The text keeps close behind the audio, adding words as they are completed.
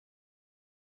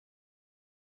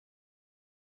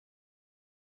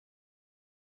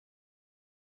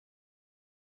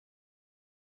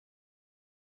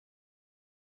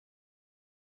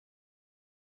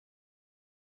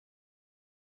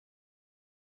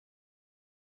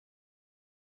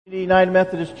United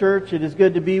Methodist Church, it is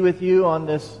good to be with you on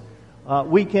this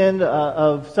weekend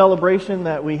of celebration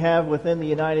that we have within the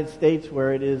United States,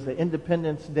 where it is the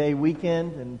Independence Day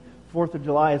weekend, and 4th of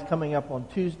July is coming up on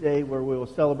Tuesday, where we will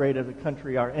celebrate as a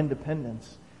country our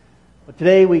independence. But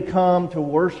today we come to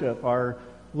worship our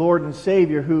Lord and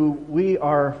Savior, who we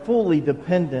are fully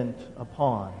dependent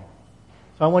upon.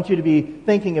 So I want you to be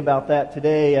thinking about that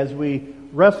today as we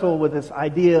wrestle with this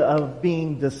idea of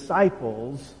being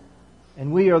disciples.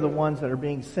 And we are the ones that are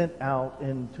being sent out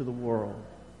into the world.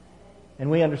 And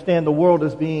we understand the world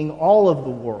as being all of the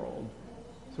world.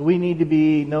 So we need to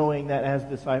be knowing that as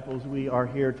disciples, we are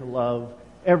here to love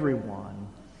everyone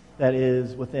that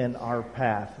is within our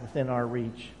path, within our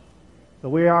reach. So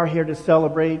we are here to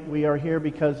celebrate. We are here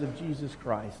because of Jesus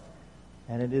Christ.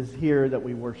 And it is here that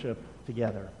we worship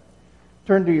together.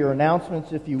 Turn to your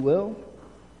announcements, if you will.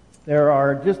 There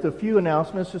are just a few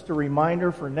announcements. Just a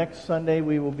reminder, for next Sunday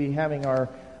we will be having our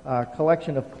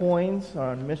collection of coins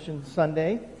on Mission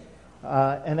Sunday.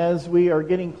 And as we are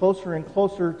getting closer and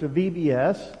closer to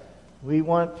VBS, we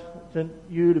want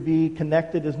you to be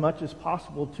connected as much as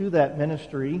possible to that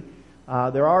ministry.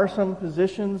 There are some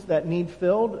positions that need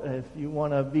filled. If you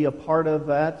want to be a part of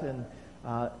that, and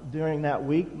during that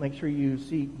week, make sure you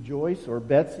see Joyce or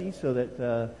Betsy so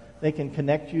that they can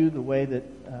connect you the way that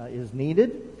is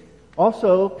needed.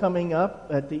 Also, coming up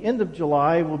at the end of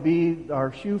July will be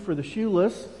our Shoe for the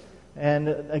Shoeless. And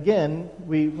again,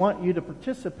 we want you to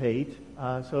participate.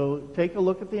 So take a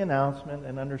look at the announcement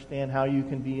and understand how you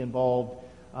can be involved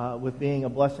with being a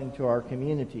blessing to our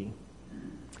community.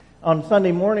 On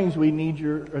Sunday mornings, we need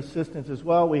your assistance as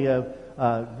well. We have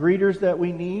greeters that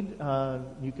we need.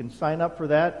 You can sign up for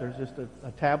that. There's just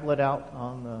a tablet out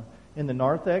in the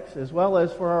narthex, as well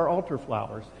as for our altar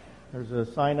flowers. There's a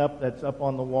sign-up that's up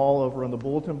on the wall over on the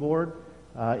bulletin board.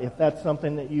 If that's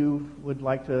something that you would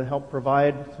like to help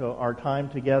provide, so our time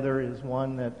together is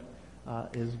one that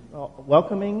is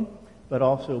welcoming, but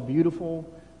also beautiful.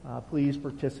 Please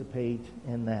participate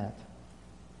in that.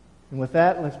 And with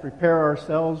that, let's prepare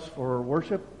ourselves for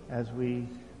worship as we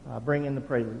bring in the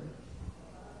prelude.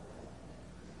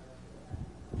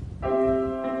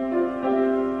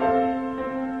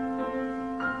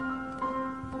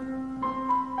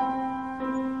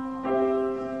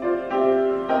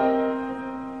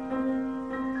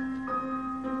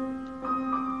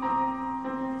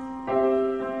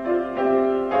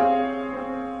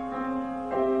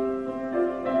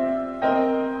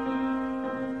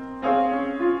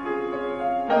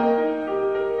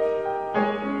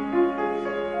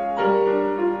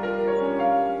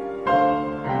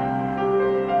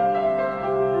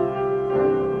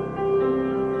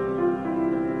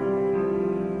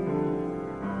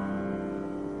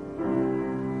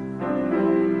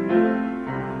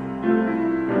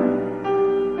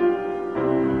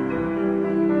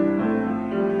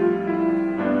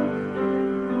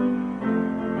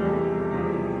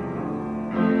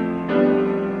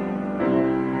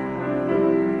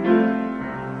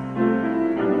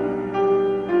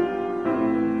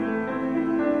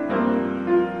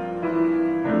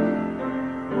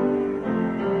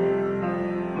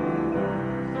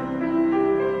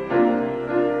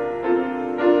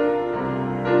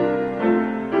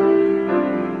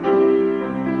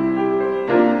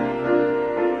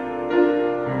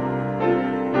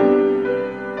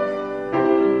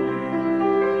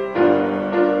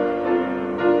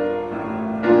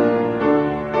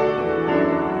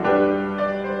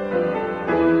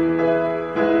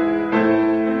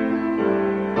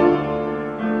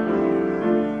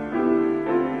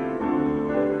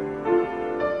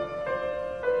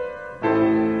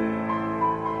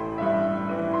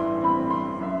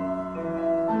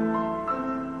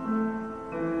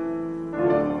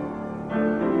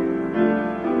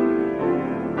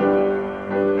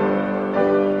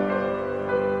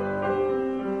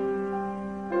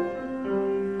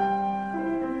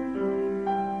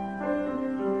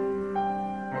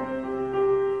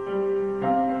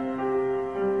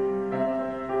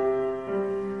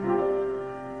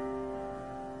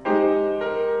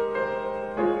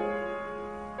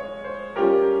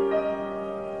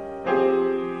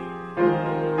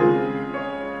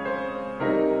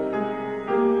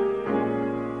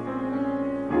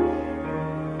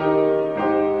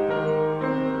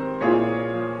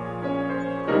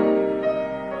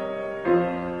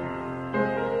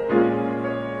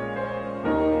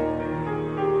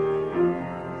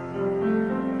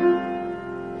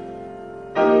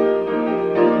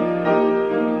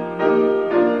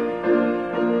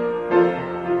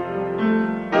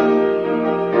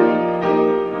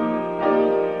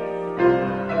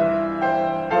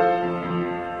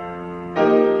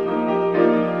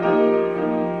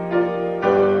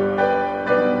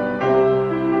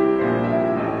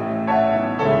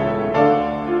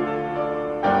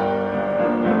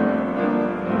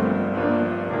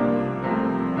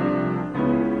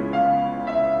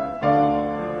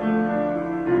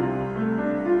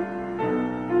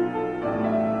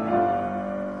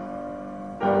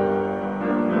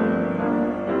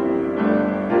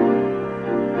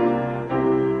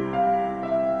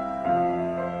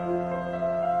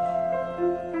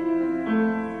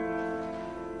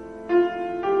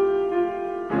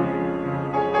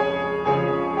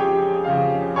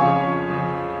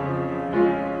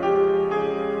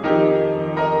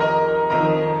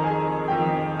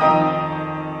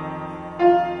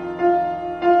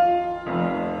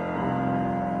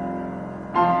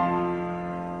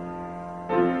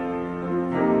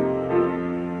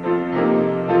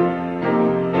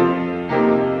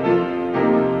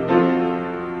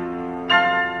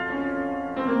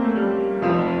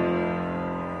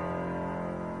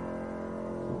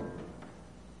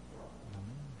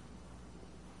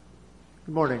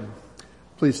 morning.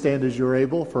 Please stand as you're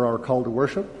able for our call to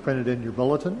worship, printed in your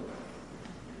bulletin.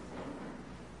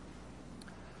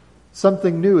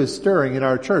 Something new is stirring in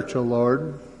our church, O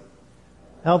Lord.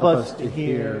 Help us to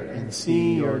hear and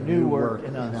see your new work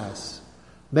in us.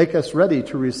 Make us ready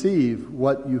to receive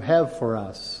what you have for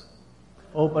us.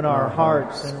 Open our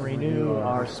hearts and renew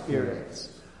our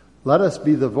spirits. Let us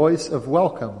be the voice of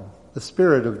welcome, the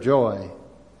spirit of joy.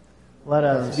 Let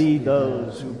us be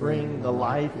those who bring the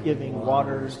life-giving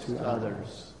waters to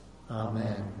others.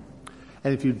 Amen.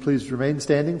 And if you'd please remain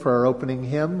standing for our opening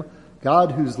hymn,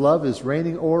 God whose love is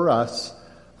reigning o'er us,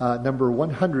 number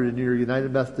 100 in your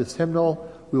United Methodist hymnal.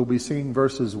 We will be singing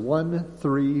verses 1,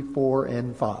 3, 4,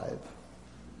 and 5.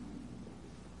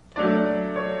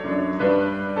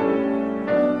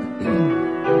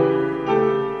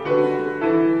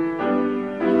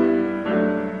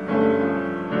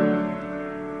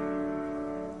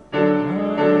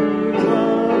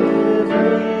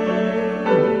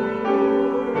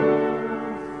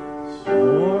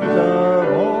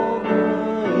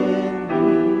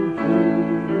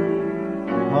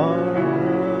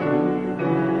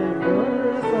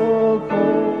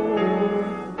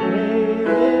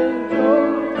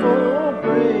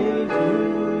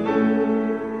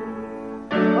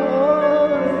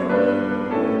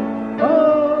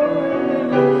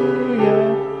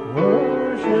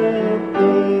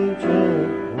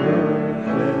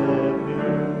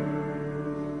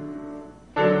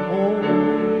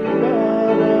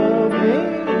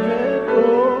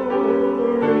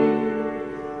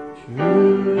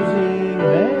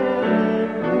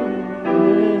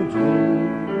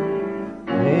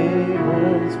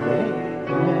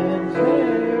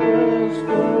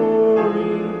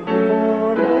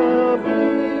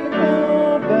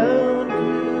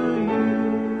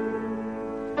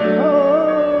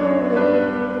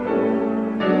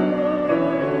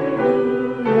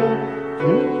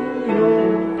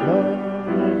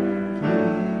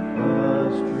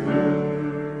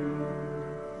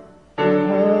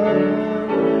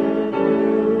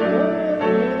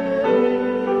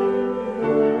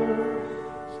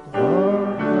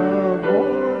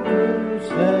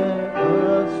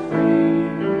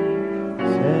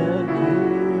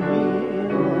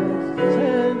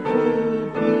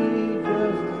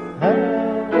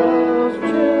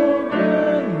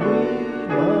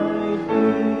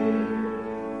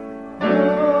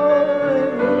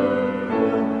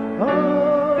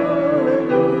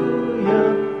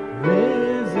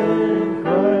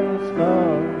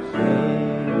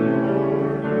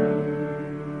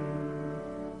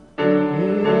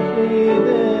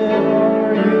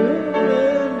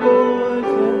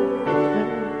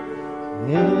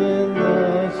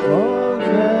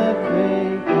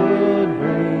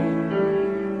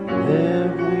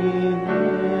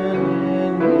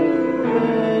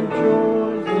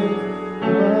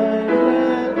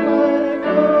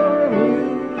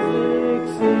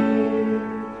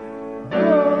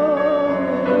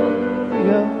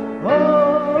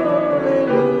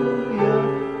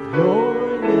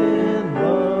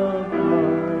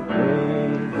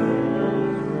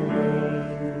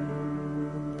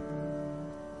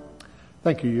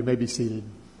 Thank you. You may be seated.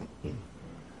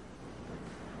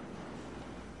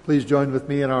 Please join with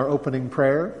me in our opening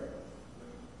prayer.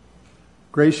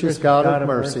 Gracious God of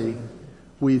mercy,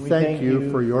 we thank you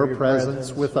for your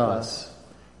presence with us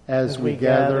as we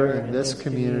gather in this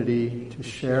community to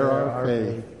share our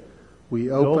faith.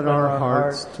 We open our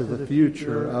hearts to the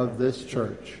future of this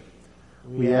church.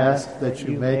 We ask that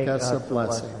you make us a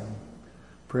blessing.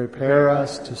 Prepare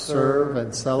us to serve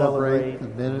and celebrate the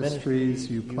ministries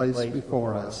you place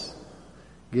before us.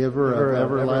 Giver of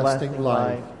everlasting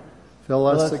life, fill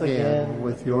us again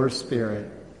with your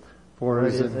Spirit. For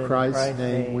it is in Christ's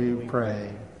name we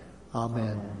pray.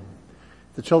 Amen.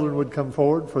 The children would come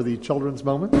forward for the children's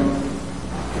moment.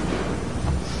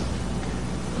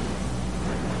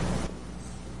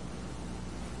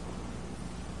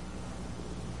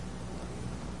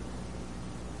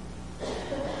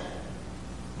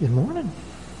 Good morning.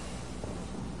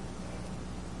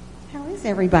 How is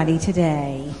everybody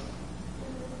today?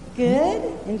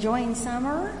 Good? Enjoying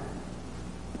summer?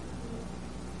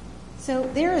 So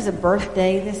there is a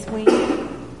birthday this week,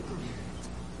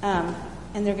 and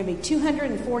there are going to be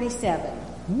 247.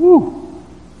 Woo!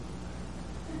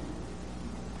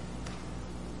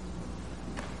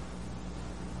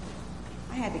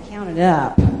 I had to count it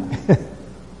up.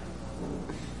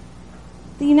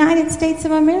 The United States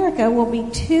of America will be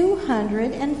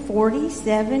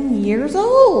 247 years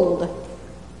old.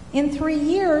 In 3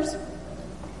 years,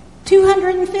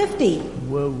 250.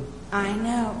 Whoa. I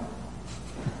know.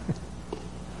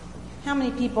 How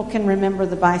many people can remember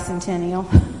the bicentennial?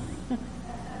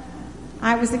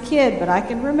 I was a kid, but I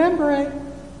can remember it.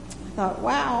 I thought,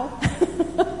 wow.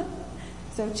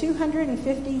 So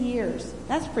 250 years.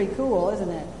 That's pretty cool, isn't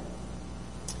it?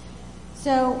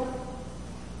 So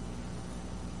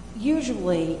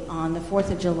usually on the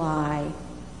 4th of July,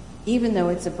 even though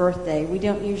it's a birthday, we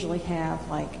don't usually have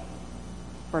like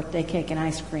birthday cake and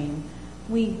ice cream.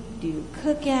 We do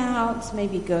cookouts,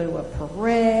 maybe go to a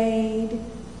parade,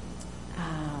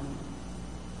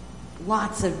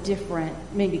 lots of different,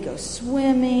 maybe go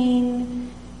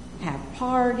swimming, have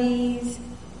parties,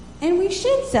 and we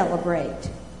should celebrate.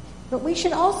 But we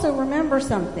should also remember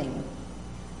something.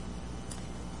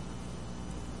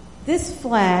 This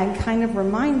flag kind of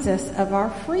reminds us of our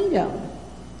freedom.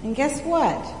 And guess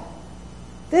what?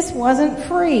 This wasn't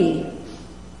free.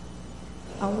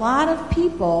 A lot of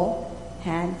people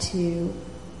had to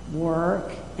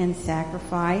work and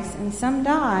sacrifice, and some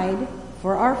died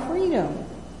for our freedom.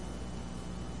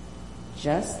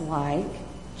 Just like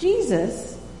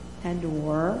Jesus had to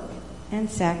work and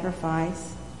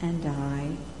sacrifice and die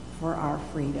for our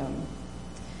freedom.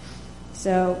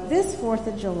 So this 4th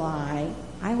of July,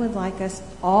 I would like us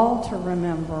all to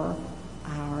remember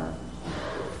our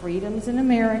freedoms in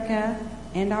America,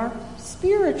 and our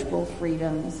spiritual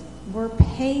freedoms were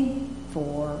paid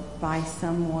for by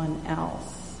someone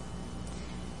else.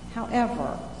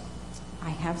 However, I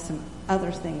have some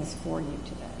other things for you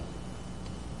today.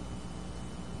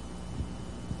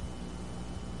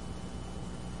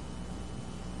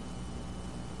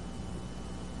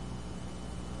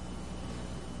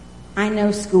 I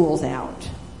know school's out,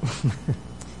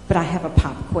 but I have a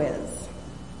pop quiz.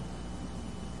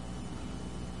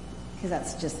 Because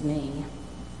that's just me.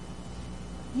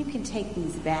 You can take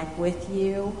these back with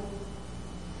you.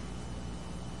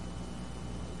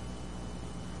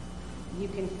 You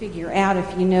can figure out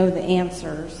if you know the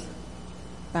answers.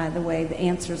 By the way, the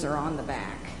answers are on the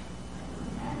back.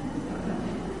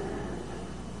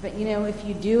 But you know, if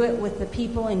you do it with the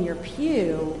people in your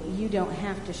pew, you don't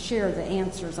have to share the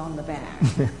answers on the back.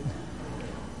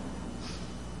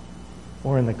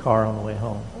 Or in the car on the way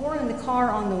home. Or in the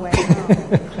car on the way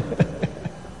home.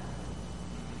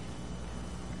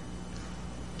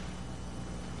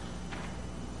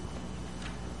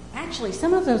 Actually,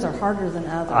 some of those are harder than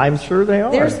others. I'm sure they are.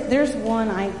 There's one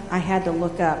I had to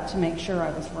look up to make sure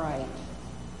I was right.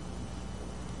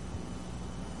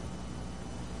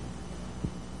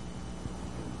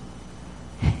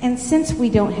 And since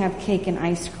we don't have cake and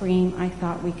ice cream, I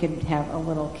thought we could have a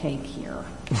little cake here.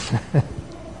 It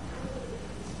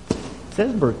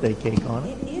says birthday cake on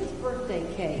it. It is birthday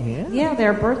cake. Yeah,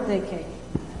 they're birthday cake.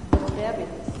 Little Debbie's.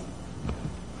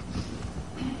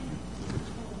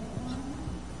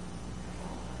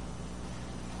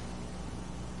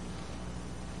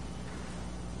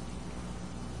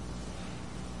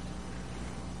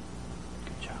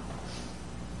 Good job.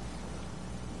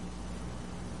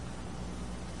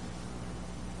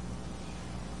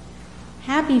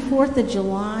 Happy 4th of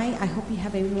July. I hope you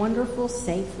have a wonderful,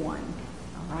 safe one.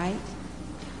 All right?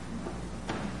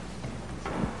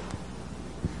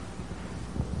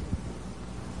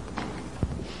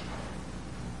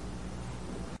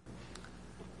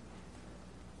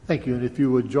 Thank you. And if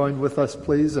you would join with us,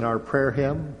 please, in our prayer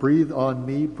hymn, Breathe on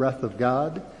Me, Breath of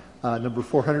God, number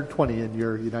 420 in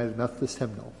your United Methodist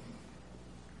hymnal.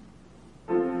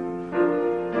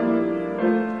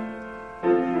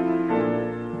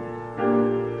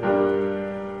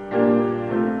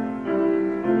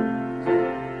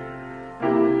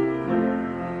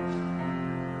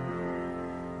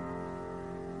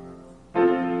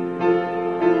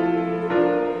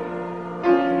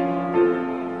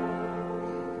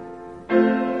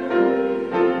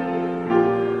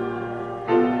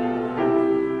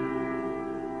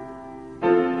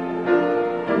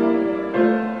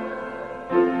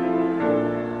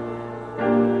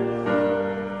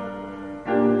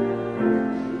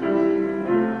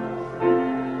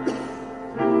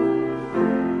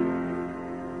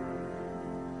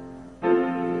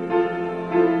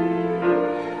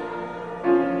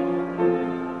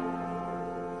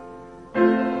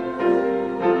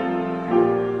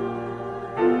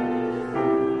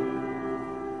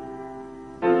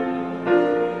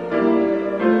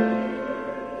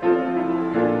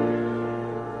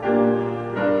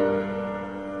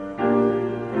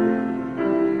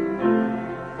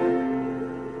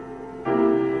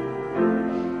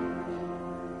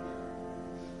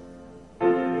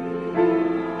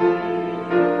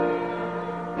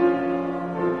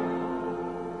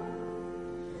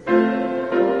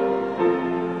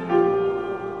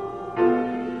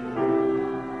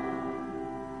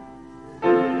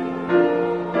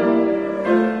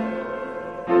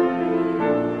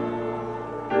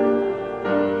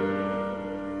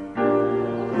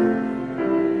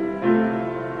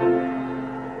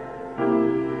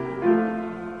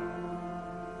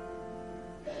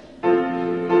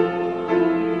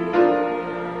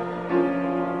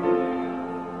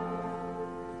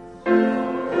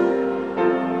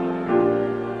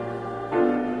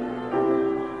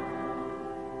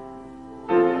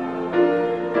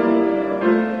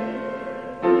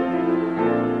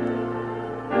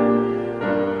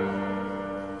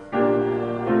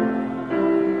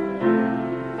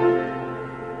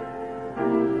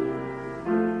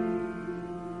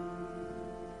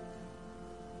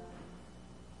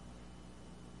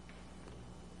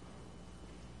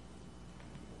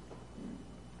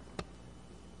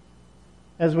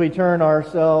 As we turn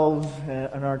ourselves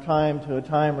and our time to a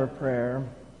time of prayer,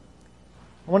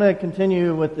 I want to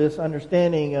continue with this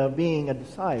understanding of being a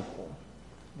disciple,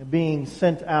 of being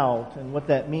sent out, and what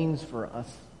that means for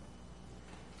us.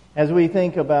 As we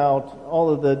think about all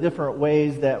of the different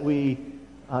ways that we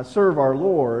serve our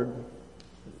Lord,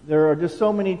 there are just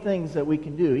so many things that we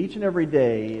can do. Each and every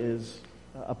day is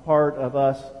a part of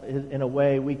us in a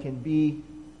way we can be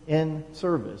in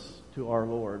service to our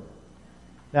Lord.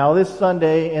 Now, this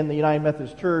Sunday in the United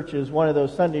Methodist Church is one of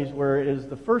those Sundays where it is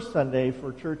the first Sunday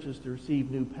for churches to receive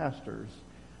new pastors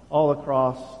all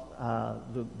across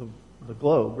the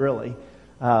globe, really,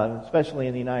 especially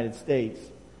in the United States.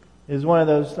 It is one of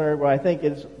those where I think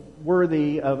it's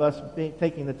worthy of us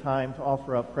taking the time to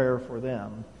offer up prayer for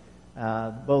them,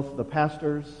 both the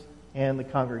pastors and the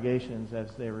congregations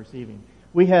as they're receiving.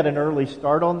 We had an early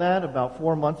start on that about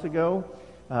 4 months ago.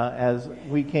 As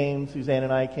we came, Suzanne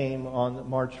and I came on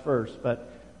March 1st. But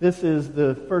this is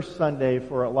the first Sunday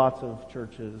for lots of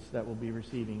churches that will be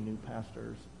receiving new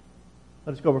pastors.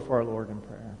 Let us go before our Lord in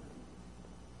prayer.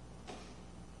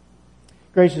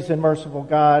 Gracious and merciful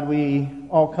God, we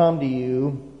all come to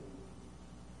you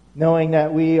knowing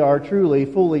that we are truly,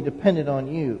 fully dependent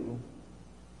on you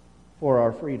for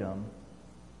our freedom.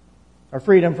 Our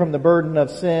freedom from the burden of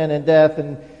sin and death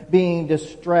and being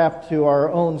distrapped to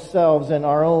our own selves and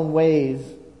our own ways.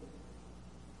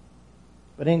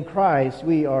 But in Christ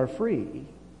we are free.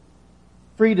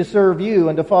 Free to serve you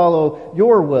and to follow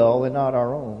your will and not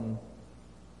our own.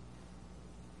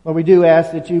 But we do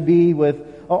ask that you be with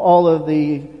all of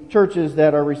the churches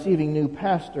that are receiving new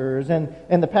pastors and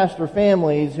the pastor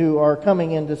families who are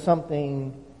coming into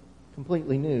something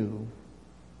completely new.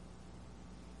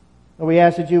 We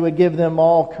ask that you would give them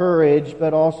all courage,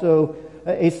 but also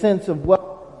a sense of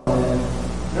welcome and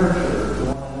nurture to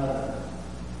one another.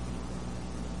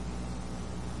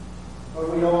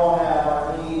 But we all have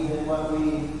our needs and what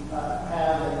we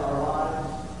have in our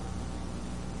lives.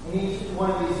 And each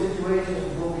one of these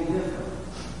situations will be different.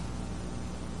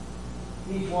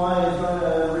 Each one is going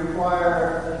to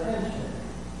require attention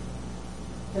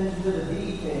to the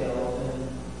details, and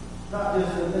not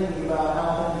just the thinking about how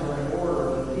things are in order,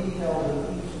 but the details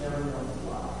of each and every one's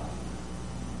life.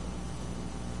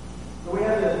 So we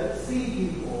have to see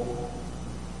people.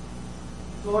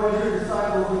 So Lord, as your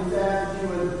disciples, we ask that you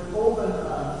would open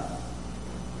us,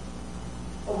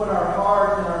 open our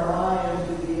hearts and our minds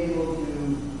to be able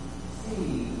to see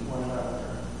one another.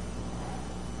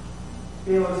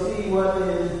 Be able to see what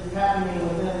is happening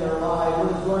within their lives,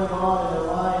 what is going on in their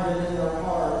minds and in their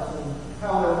hearts, and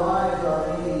how their lives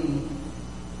are maybe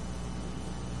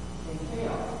in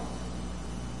chaos.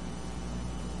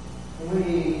 And we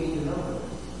need to know this.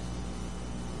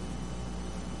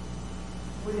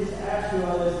 We just ask you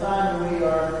on this time when we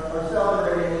are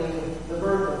celebrating the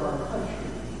birth of our country,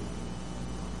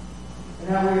 and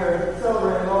how we are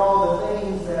celebrating all the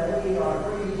things that we are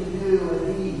free to do and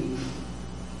be,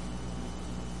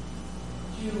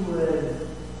 that you would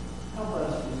help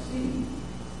us to see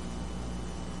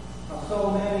how so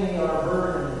many are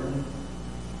burdened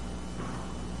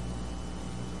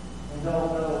and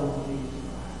don't know Jesus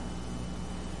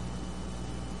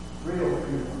Christ. Real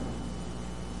freedom.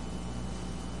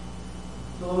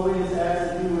 So Lord, we just ask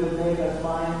that you would make us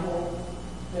mindful,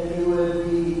 that you would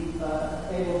be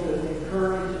able to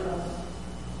encourage us,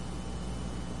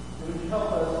 that you would help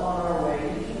us on our way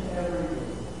each and every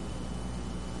day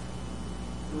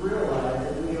to realize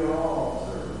that we are all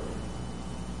serving,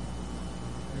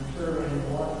 and serving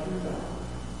one true God,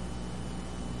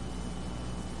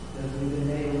 as we've been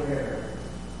made aware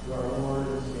to our Lord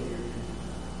and Savior.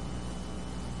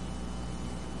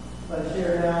 Let's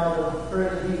share now the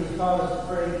prayer that Jesus taught us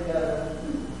to pray together.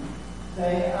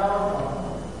 Say, Our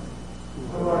Father,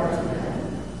 who art in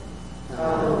heaven,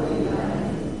 hallowed be thy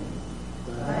name.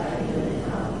 Thy kingdom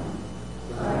come,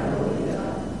 thy will be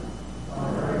done, on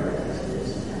earth as it is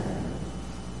in heaven.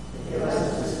 Give us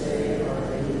this day our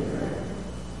daily bread,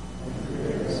 and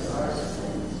forgive us our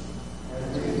sins, as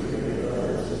we forgive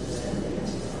those who sin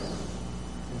against us.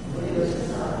 And lead us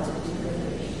not into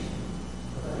temptation,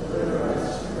 but deliver us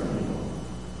from evil.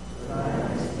 For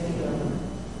thine is the kingdom,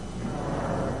 and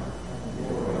power, and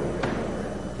glory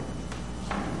forever.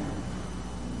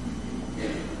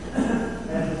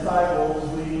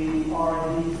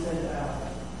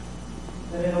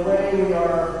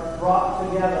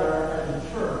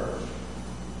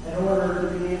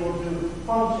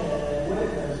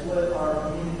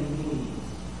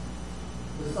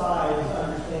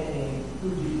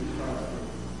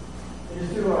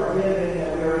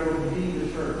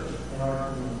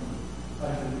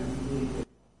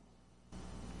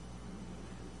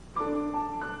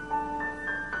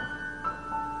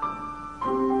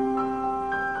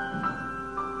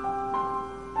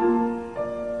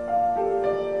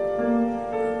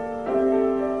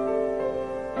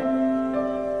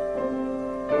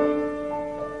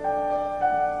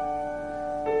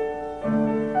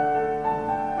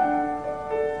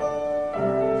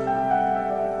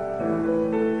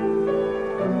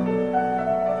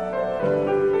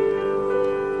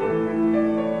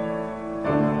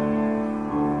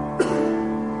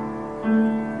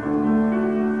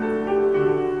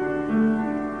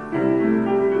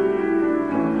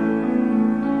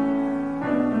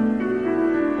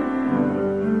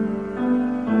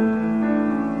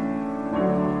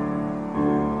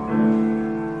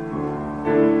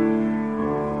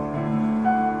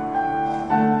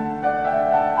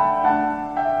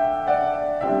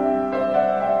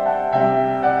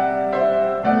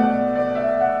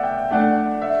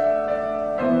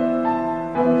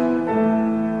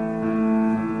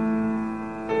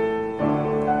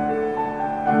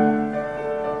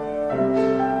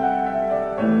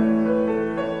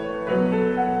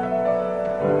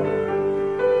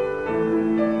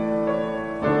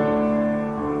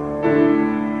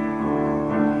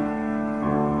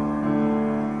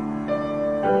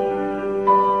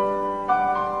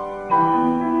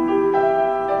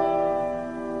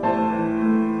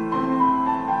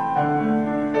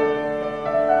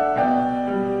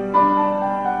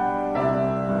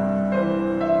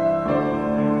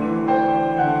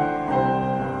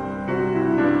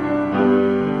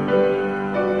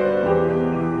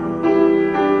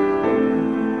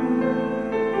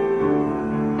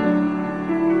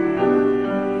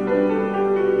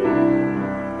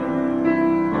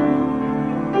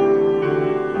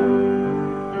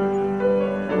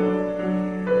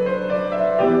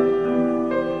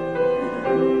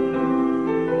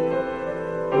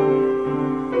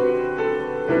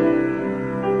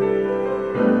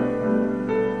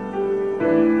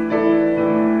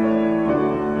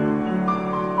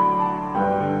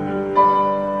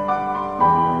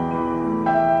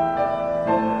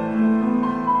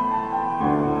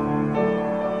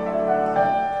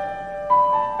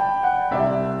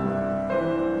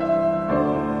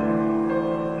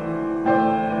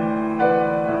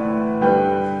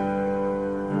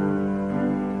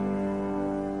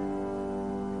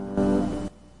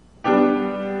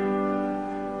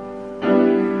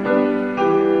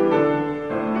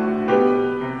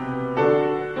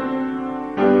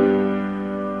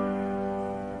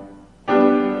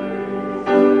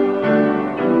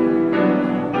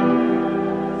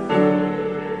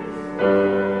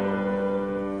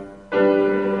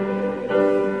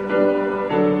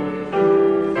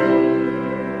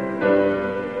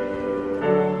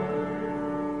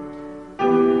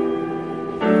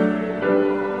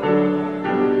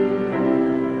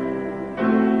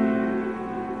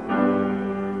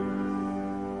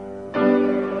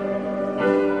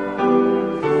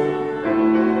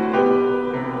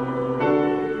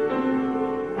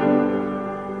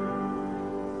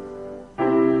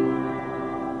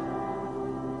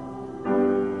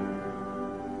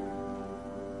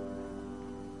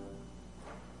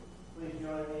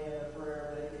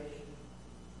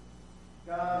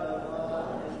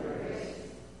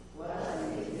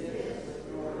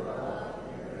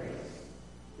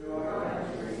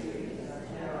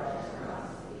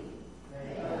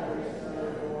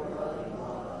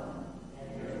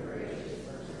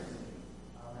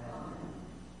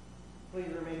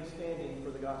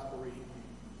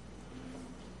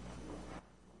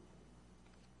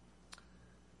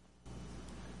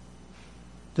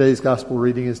 Today's gospel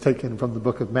reading is taken from the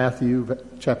book of Matthew,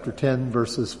 chapter 10,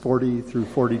 verses 40 through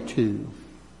 42.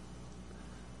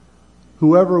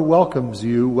 Whoever welcomes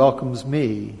you welcomes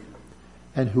me,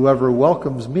 and whoever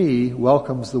welcomes me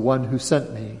welcomes the one who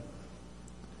sent me.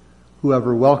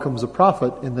 Whoever welcomes a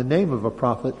prophet in the name of a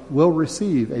prophet will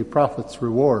receive a prophet's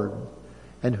reward,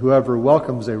 and whoever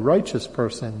welcomes a righteous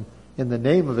person in the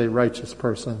name of a righteous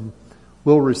person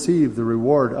will receive the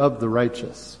reward of the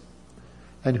righteous.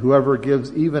 And whoever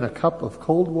gives even a cup of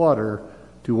cold water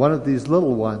to one of these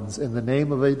little ones in the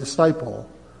name of a disciple,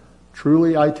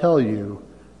 truly I tell you,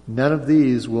 none of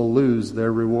these will lose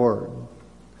their reward.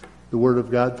 The word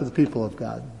of God for the people of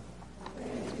God.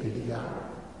 Thanks be to God.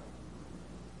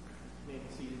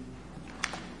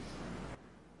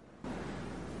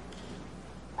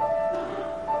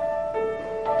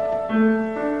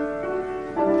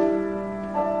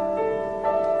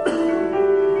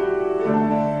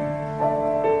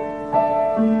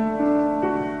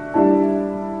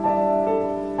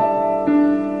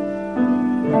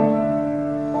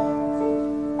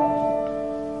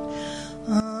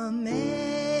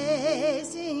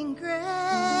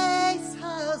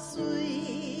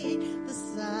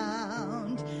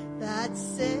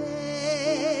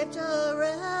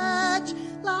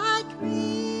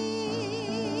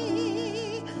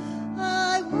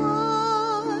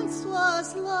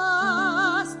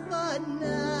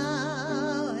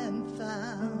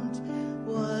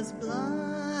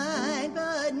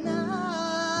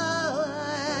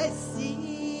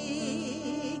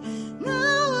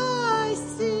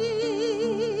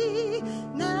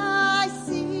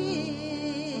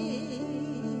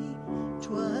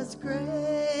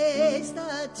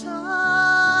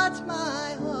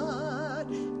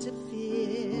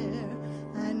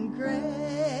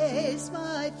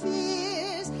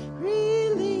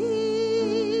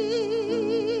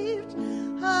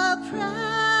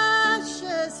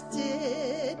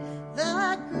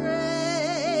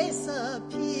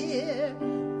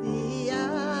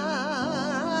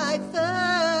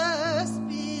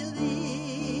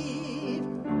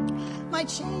 My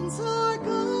chains are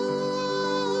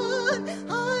gone,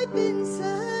 I've been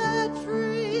set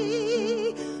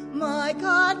free. My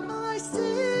God, my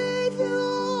Savior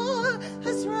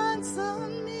has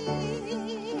ransomed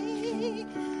me.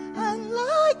 And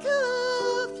like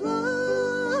a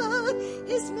flood,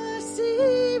 His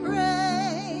mercy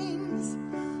reigns,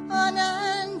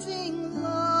 unending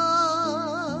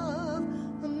love,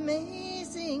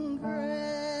 amazing grace.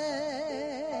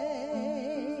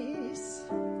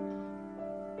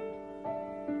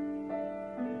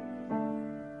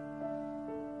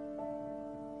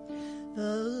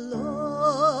 The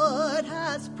Lord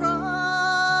has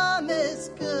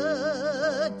promised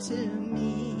good to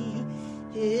me.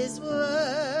 His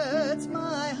words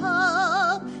my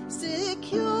hope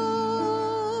secures.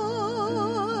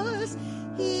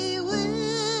 He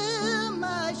will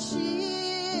my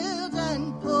shield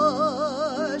and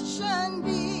portion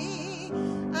be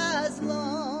as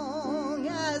long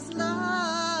as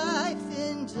life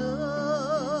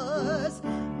endures.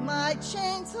 My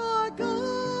chains are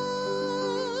gone,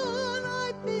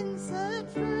 set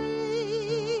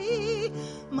free.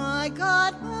 My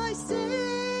God, my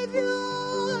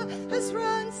Savior has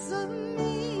ransomed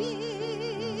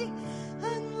me.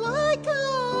 And like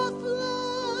a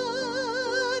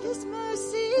flood, His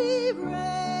mercy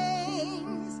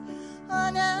reigns,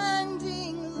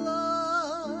 unending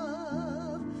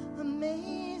love,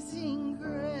 amazing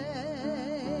grace.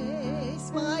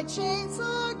 My chains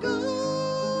are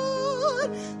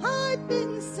gone, I've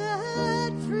been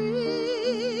set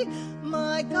free.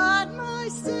 My God, my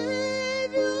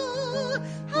Savior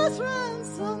has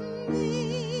ransomed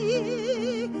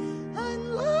me.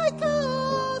 And like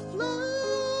a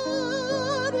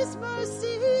flood, His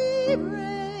mercy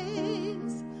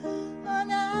reigns,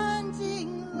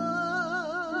 unending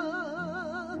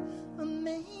love,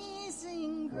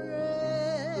 amazing grace.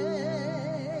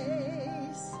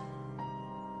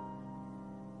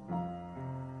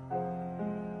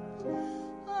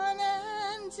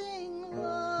 Unending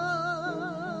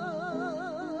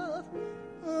love,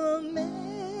 amazing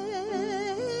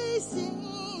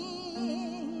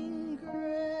grace.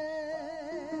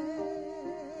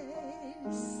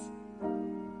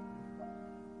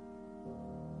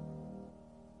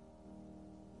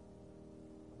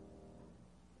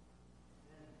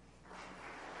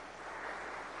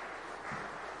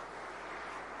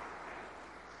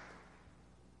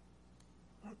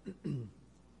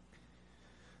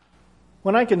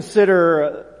 When I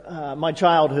consider my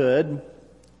childhood,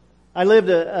 I lived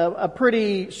a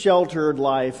pretty sheltered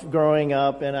life growing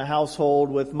up in a household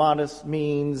with modest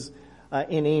means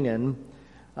in Enon.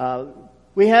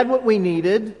 We had what we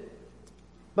needed,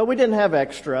 but we didn't have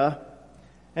extra,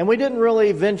 and we didn't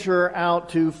really venture out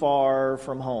too far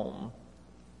from home.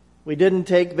 We didn't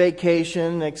take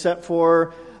vacation except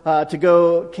for to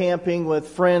go camping with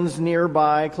friends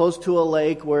nearby, close to a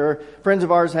lake where friends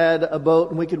of ours had a boat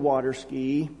and we could water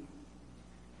ski.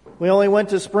 We only went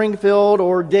to Springfield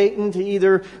or Dayton to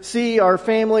either see our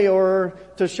family or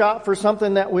to shop for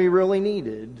something that we really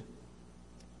needed.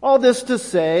 All this to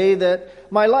say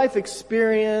that my life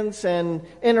experience and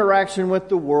interaction with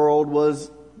the world was,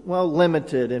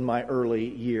 limited in my early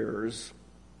years.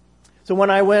 So when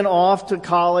I went off to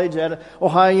college at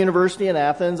Ohio University in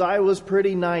Athens, I was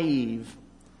pretty naive.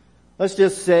 Let's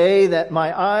just say that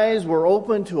my eyes were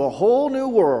open to a whole new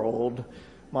world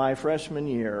my freshman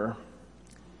year.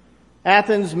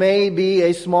 Athens may be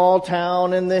a small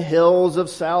town in the hills of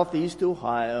southeast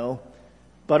Ohio,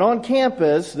 but on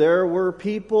campus there were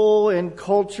people and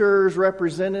cultures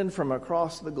represented from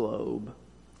across the globe.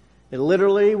 It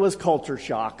literally was culture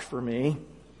shock for me.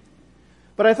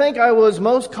 But I think I was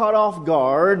most caught off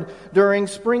guard during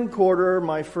spring quarter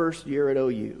my first year at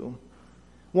OU.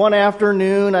 One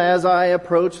afternoon, as I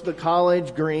approached the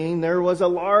college green, there was a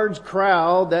large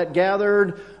crowd that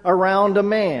gathered around a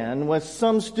man, with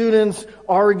some students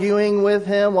arguing with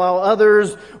him while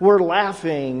others were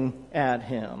laughing at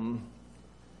him.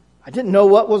 I didn't know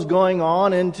what was going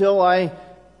on until I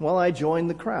joined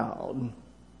the crowd.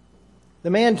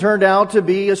 The man turned out to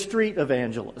be a street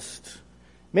evangelist.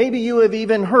 Maybe you have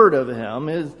even heard of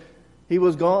him. He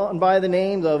was gone by the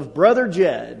name of Brother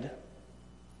Jed.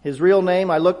 His real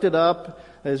name, I looked it up,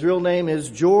 his real name is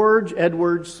George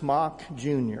Edward Smock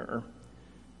Jr.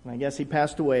 I guess he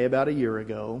passed away about a year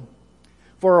ago.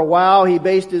 For a while, he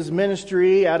based his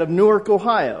ministry out of Newark,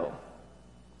 Ohio.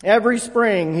 Every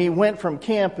spring, he went from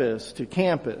campus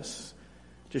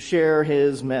to share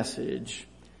his message.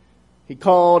 He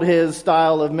called his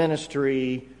style of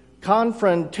ministry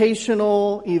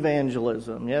confrontational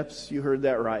evangelism. Yes, you heard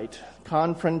that right.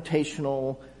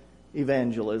 Confrontational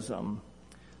evangelism.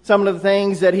 Some of the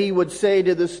things that he would say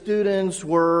to the students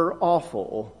were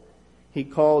awful. He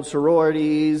called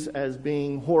sororities as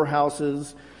being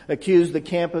whorehouses, accused the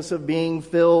campus of being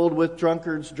filled with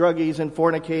drunkards, druggies, and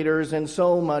fornicators, and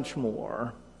so much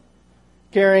more.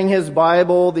 Carrying his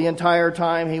Bible the entire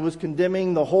time, he was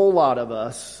condemning the whole lot of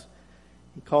us.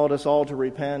 He called us all to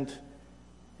repent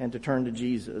and to turn to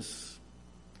Jesus.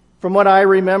 From what I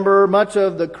remember, much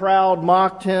of the crowd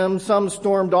mocked him. Some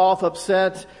stormed off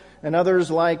upset, and others,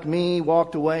 like me,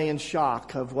 walked away in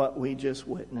shock of what we just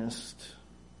witnessed.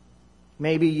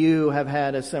 Maybe you have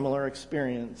had a similar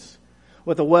experience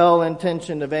with a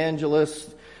well-intentioned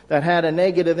evangelist that had a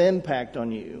negative impact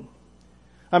on you.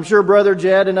 I'm sure Brother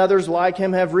Jed and others like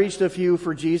him have reached a few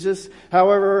for Jesus.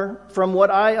 However, from what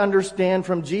I understand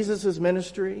from Jesus'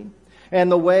 ministry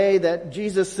and the way that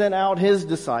Jesus sent out his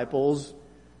disciples,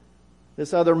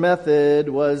 this other method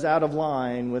was out of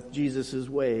line with Jesus'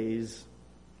 ways.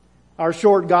 Our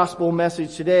short gospel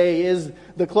message today is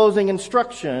the closing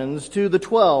instructions to the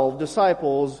 12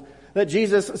 disciples that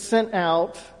Jesus sent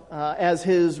out as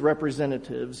his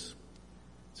representatives.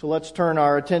 So let's turn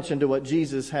our attention to what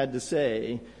Jesus had to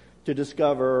say to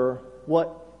discover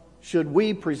what should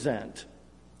we present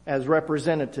as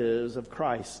representatives of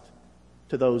Christ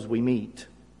to those we meet.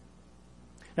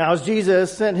 Now, as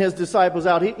Jesus sent his disciples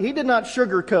out, he did not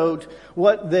sugarcoat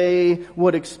what they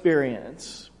would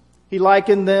experience. He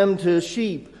likened them to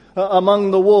sheep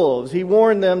among the wolves. He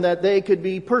warned them that they could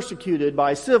be persecuted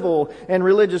by civil and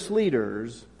religious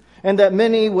leaders, and that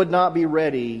many would not be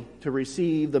ready to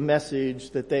receive the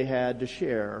message that they had to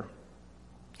share.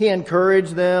 He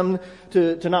encouraged them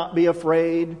to not be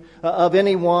afraid of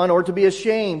anyone or to be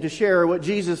ashamed to share what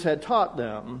Jesus had taught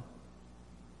them.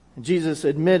 Jesus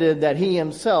admitted that he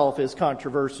himself is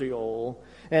controversial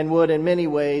and would in many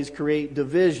ways create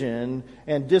division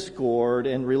and discord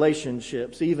in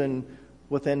relationships, even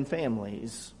within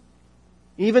families.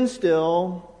 Even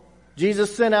still,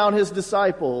 Jesus sent out his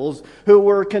disciples who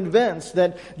were convinced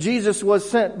that Jesus was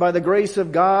sent by the grace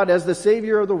of God as the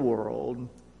Savior of the world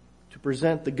to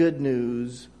present the good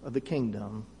news of the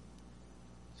kingdom.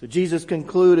 So Jesus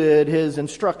concluded his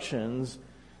instructions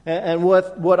and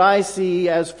with what I see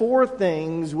as 4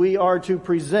 things we are to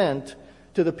present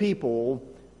to the people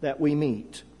that we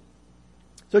meet.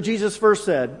 So Jesus first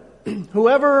said,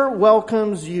 "Whoever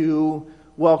welcomes you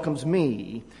welcomes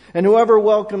me, and whoever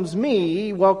welcomes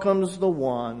me welcomes the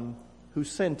one who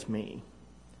sent me."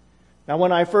 Now,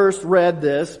 when I first read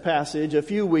this passage a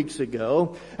few weeks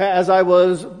ago, as I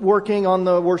was working on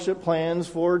the worship plans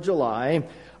for July,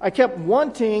 I kept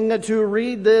wanting to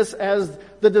read this as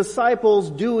the disciples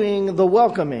doing the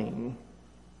welcoming.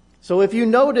 So if you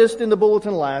noticed in the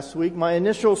bulletin last week, my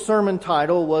initial sermon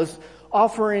title was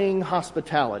Offering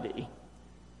Hospitality.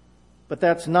 But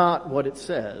that's not what it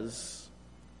says.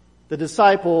 The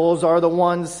disciples are the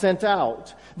ones sent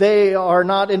out. They are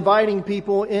not inviting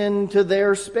people into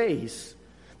their space.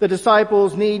 The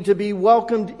disciples need to be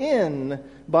welcomed in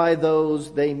by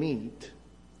those they meet.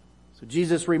 So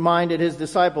Jesus reminded his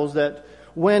disciples that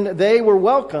when they were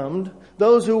welcomed,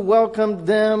 those who welcomed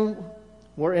them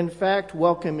were in fact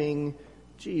welcoming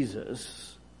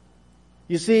Jesus.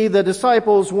 You see, the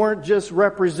disciples weren't just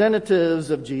representatives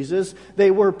of Jesus,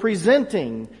 they were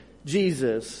presenting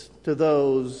Jesus to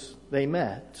those they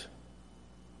met.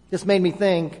 This made me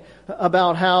think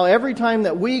about how every time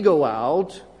that we go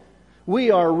out,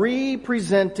 we are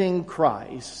representing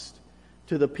Christ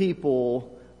to the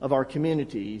people of our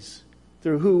communities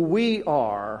through who we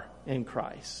are in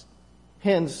Christ.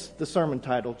 Hence the sermon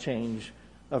title change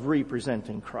of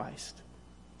Representing Christ.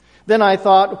 Then I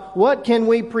thought, what can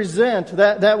we present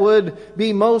that would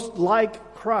be most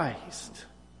like Christ?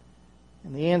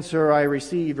 And the answer I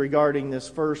received regarding this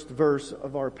first verse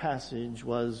of our passage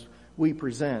was, we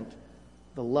present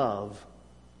the love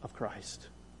of Christ.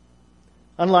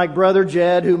 Unlike Brother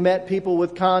Jed, who met people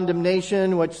with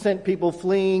condemnation, which sent people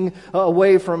fleeing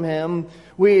away from him,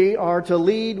 we are to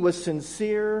lead with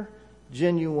sincere,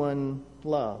 genuine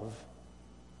love.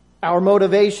 Our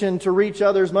motivation to reach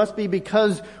others must be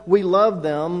because we love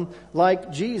them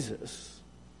like Jesus.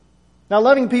 Now,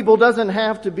 loving people doesn't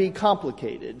have to be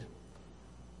complicated.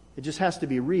 It just has to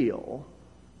be real.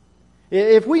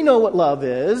 If we know what love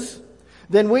is,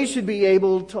 then we should be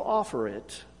able to offer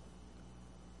it.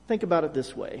 Think about it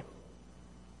this way.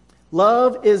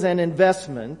 Love is an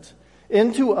investment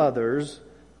into others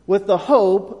with the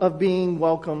hope of being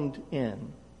welcomed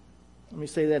in. Let me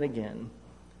say that again.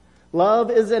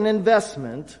 Love is an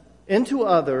investment into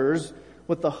others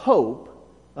with the hope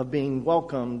of being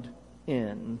welcomed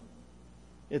in.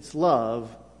 It's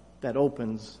love that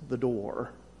opens the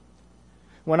door.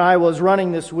 When I was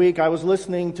running this week, I was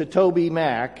listening to Toby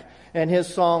Mac and his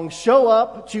song, Show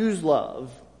Up, Choose Love.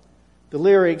 The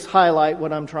lyrics highlight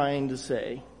what I'm trying to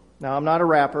say. Now, I'm not a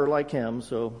rapper like him,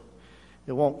 so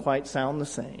it won't quite sound the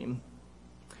same.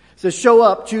 It says, show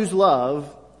up, choose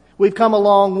love. We've come a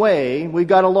long way. We've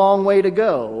got a long way to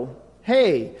go.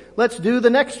 Hey, let's do the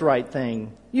next right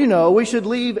thing. You know, we should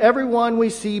leave everyone we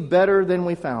see better than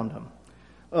we found them.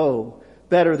 Oh,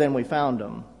 better than we found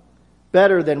them.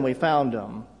 Better than we found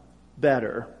them.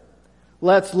 Better.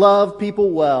 Let's love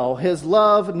people well. His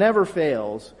love never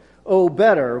fails. Oh,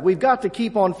 better. We've got to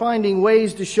keep on finding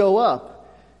ways to show up.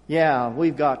 Yeah,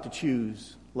 we've got to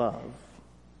choose love.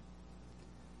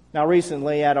 Now,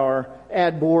 recently at our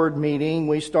ad board meeting,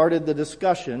 we started the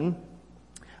discussion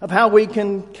of how we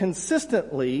can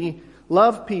consistently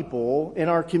love people in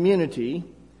our community,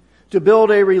 to build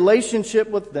a relationship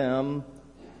with them,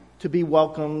 to be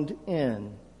welcomed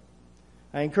in.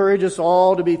 I encourage us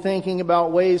all to be thinking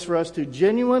about ways for us to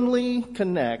genuinely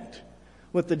connect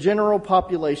with the general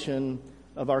population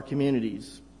of our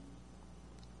communities.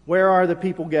 Where are the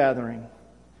people gathering?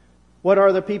 What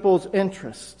are the people's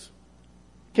interests?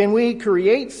 Can we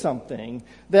create something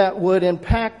that would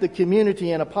impact the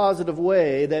community in a positive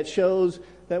way that shows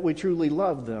that we truly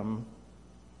love them?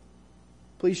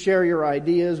 Please share your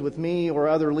ideas with me or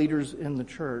other leaders in the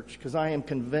church, because I am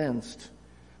convinced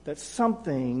that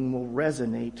something will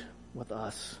resonate with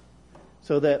us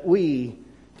so that we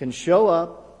can show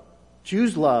up,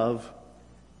 choose love,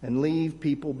 and leave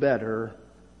people better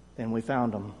than we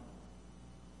found them.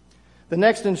 The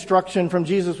next instruction from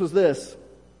Jesus was this: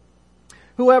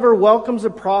 whoever welcomes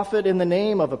a prophet in the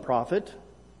name of a prophet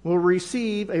will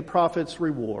receive a prophet's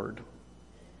reward.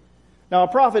 Now, a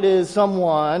prophet is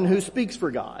someone who speaks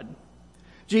for God.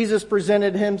 Jesus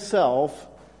presented himself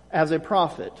as a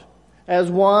prophet,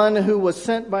 as one who was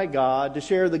sent by God to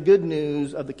share the good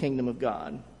news of the kingdom of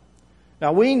God.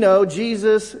 Now, we know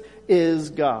Jesus is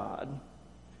God,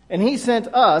 and he sent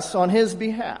us on his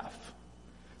behalf.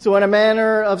 So in a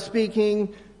manner of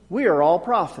speaking, we are all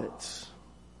prophets.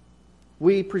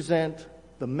 We present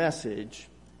the message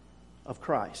of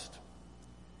Christ.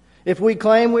 If we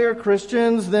claim we are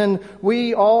Christians, then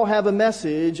we all have a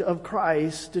message of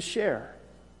Christ to share.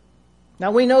 Now,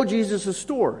 we know Jesus'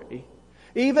 story.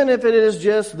 Even if it is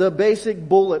just the basic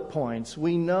bullet points,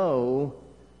 we know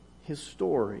his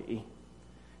story.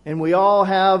 And we all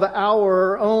have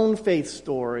our own faith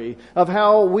story of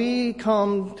how we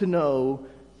come to know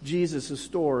Jesus'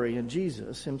 story and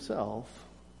Jesus himself.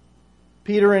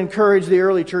 Peter encouraged the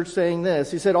early church saying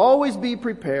this. He said, "Always be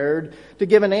prepared to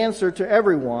give an answer to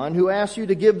everyone who asks you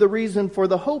to give the reason for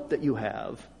the hope that you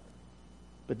have.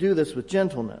 But do this with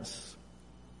gentleness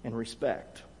and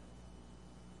respect."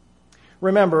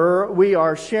 Remember, we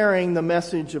are sharing the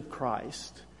message of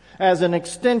Christ as an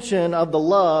extension of the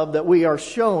love that we are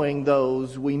showing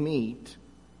those we meet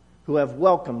who have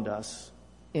welcomed us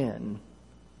in.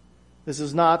 This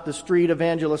is not the street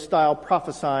evangelist style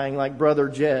prophesying like Brother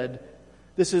Jed.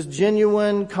 This is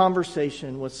genuine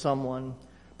conversation with someone,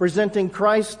 presenting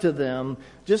Christ to them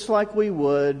just like we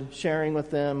would sharing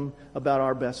with them about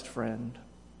our best friend.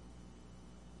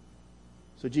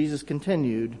 So Jesus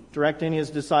continued, directing his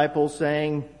disciples,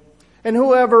 saying, "And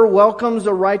whoever welcomes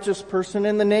a righteous person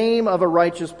in the name of a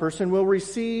righteous person will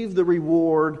receive the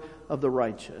reward of the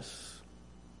righteous."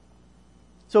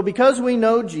 So because we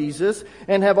know Jesus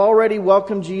and have already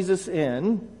welcomed Jesus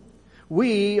in,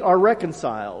 we are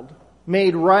reconciled,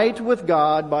 made right with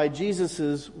God by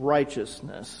Jesus'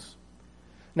 righteousness.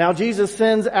 Now Jesus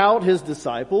sends out his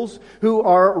disciples who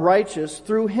are righteous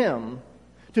through him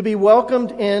to be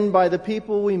welcomed in by the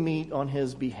people we meet on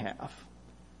his behalf.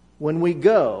 When we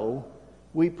go,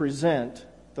 we present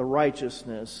the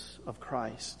righteousness of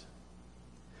Christ.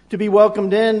 To be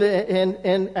welcomed in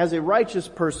as a righteous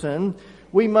person,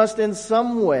 we must in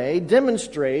some way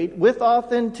demonstrate with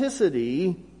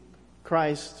authenticity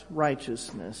Christ's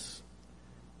righteousness.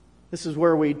 This is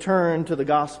where we turn to the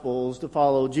Gospels to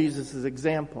follow Jesus'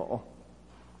 example.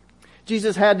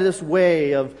 Jesus had this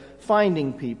way of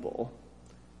finding people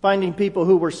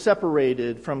who were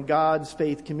separated from God's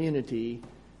faith community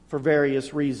for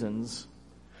various reasons.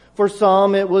 For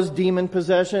some, it was demon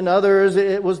possession. Others,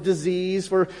 it was disease.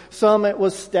 For some, it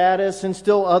was status. And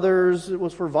still others, it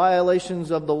was for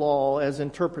violations of the law as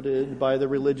interpreted by the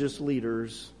religious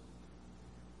leaders.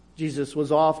 Jesus was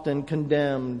often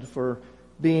condemned for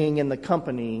being in the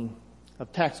company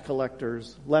of tax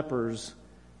collectors, lepers,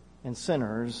 and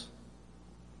sinners.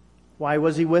 Why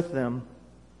was he with them?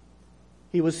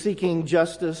 He was seeking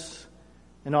justice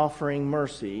and offering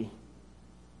mercy.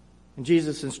 And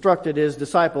Jesus instructed his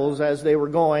disciples as they were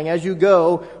going, "As you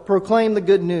go, proclaim the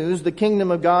good news. The kingdom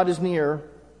of God is near.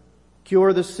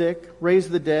 Cure the sick, raise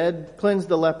the dead, cleanse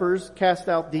the lepers, cast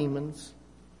out demons.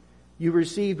 You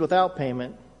received without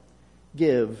payment,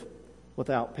 give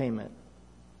without payment."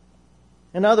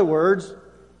 In other words,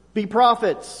 be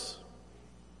prophets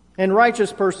and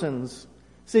righteous persons,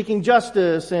 seeking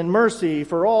justice and mercy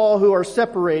for all who are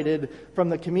separated from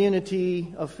the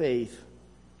community of faith.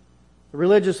 The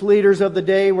religious leaders of the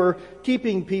day were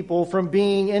keeping people from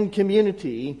being in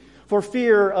community for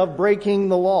fear of breaking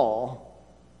the law.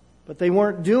 But they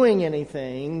weren't doing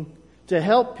anything to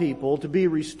help people to be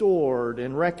restored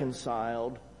and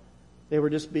reconciled. They were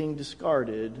just being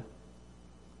discarded.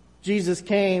 Jesus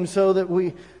came so that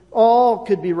we all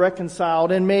could be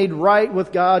reconciled and made right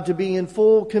with God to be in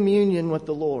full communion with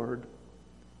the Lord.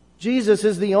 Jesus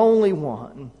is the only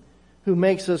one who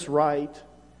makes us right.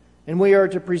 And we are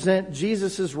to present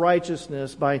Jesus'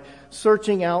 righteousness by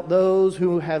searching out those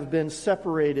who have been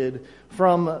separated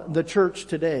from the church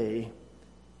today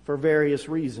for various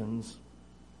reasons.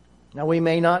 Now, we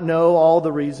may not know all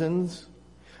the reasons,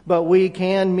 but we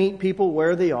can meet people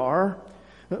where they are.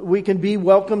 We can be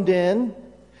welcomed in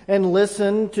and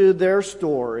listen to their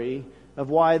story of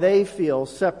why they feel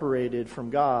separated from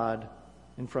God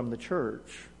and from the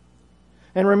church.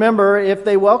 And remember, if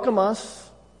they welcome us,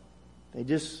 they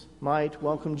just might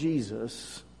welcome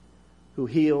Jesus, who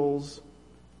heals,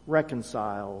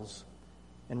 reconciles,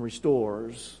 and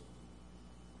restores.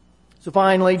 So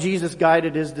finally, Jesus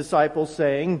guided his disciples,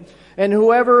 saying, "And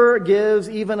whoever gives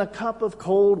even a cup of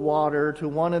cold water to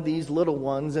one of these little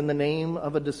ones in the name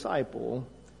of a disciple,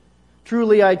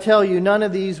 truly I tell you, none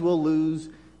of these will lose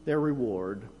their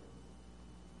reward."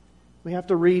 We have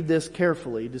to read this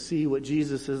carefully to see what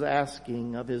Jesus is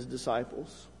asking of his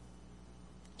disciples.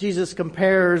 Jesus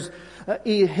compares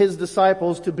his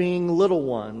disciples to being little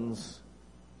ones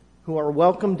who are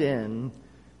welcomed in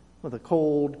with a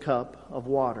cold cup of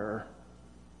water.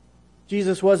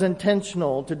 Jesus was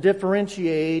intentional to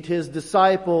differentiate his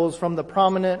disciples from the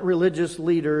prominent religious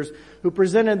leaders who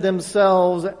presented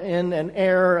themselves in an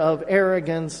air of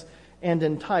arrogance and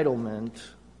entitlement.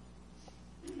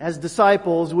 As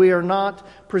disciples, we are not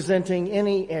presenting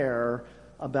any air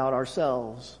about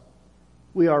ourselves.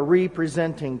 We are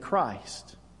representing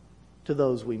Christ to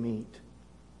those we meet.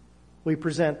 We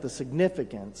present the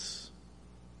significance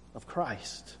of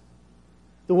Christ.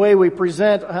 The way we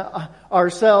present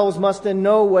ourselves must in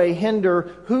no way hinder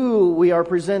who we are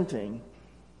presenting.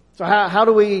 So how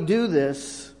do we do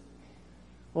this?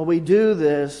 Well, we do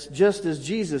this just as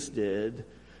Jesus did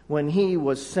when he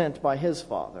was sent by his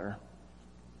Father.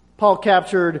 Paul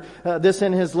captured this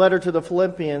in his letter to the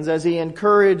Philippians as he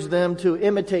encouraged them to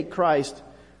imitate Christ,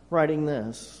 writing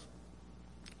this: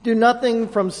 "Do nothing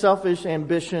from selfish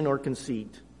ambition or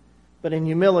conceit, but in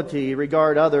humility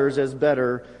regard others as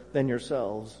better than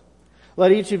yourselves.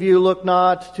 Let each of you look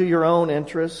not to your own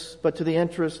interests, but to the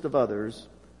interest of others.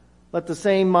 Let the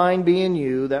same mind be in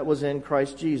you that was in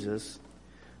Christ Jesus,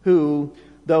 who,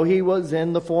 though he was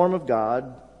in the form of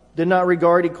God, did not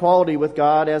regard equality with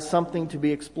God as something to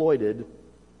be exploited,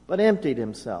 but emptied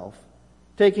himself,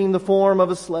 taking the form of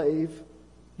a slave.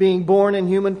 Being born in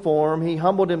human form, he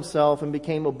humbled himself and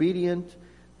became obedient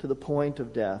to the point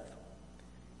of death,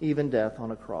 even death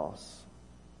on a cross."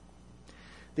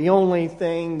 The only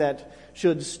thing that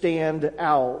should stand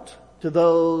out to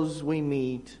those we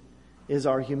meet is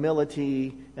our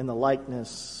humility and the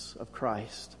likeness of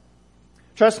Christ.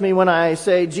 Trust me when I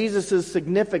say Jesus'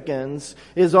 significance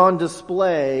is on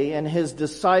display in his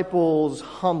disciples'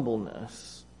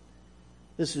 humbleness.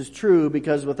 This is true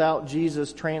because without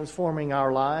Jesus transforming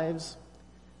our lives,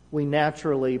 we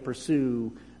naturally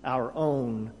pursue our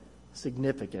own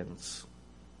significance.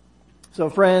 So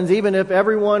friends, even if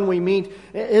everyone we meet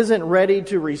isn't ready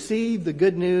to receive the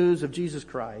good news of Jesus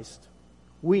Christ,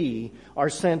 we are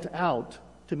sent out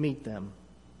to meet them.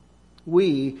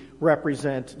 We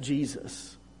represent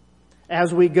Jesus.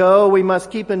 As we go, we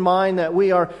must keep in mind that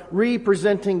we are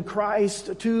representing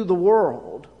Christ to the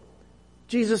world.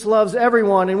 Jesus loves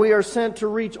everyone, and we are sent to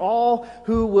reach all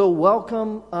who will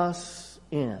welcome us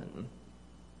in.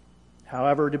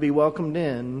 However, to be welcomed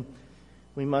in,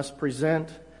 we must present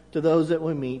to those that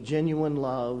we meet genuine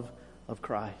love of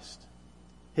Christ,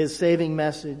 his saving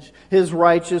message, his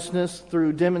righteousness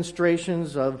through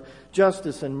demonstrations of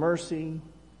justice and mercy,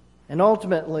 and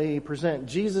ultimately present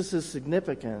Jesus'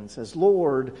 significance as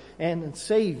Lord and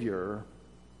Savior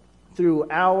through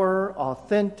our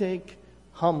authentic,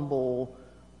 humble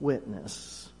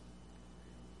witness.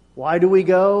 Why do we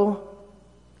go?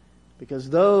 Because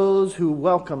those who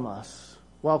welcome us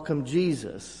welcome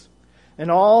Jesus,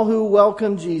 and all who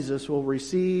welcome Jesus will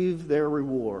receive their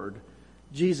reward,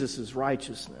 Jesus'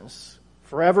 righteousness,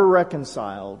 forever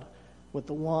reconciled with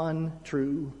the one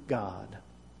true God.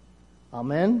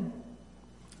 Amen.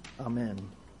 Amen.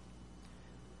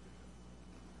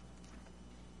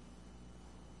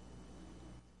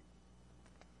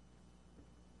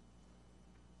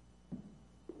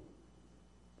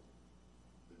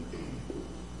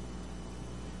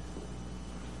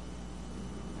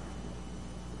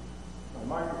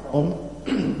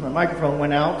 My microphone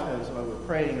went out as I was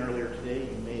praying earlier today.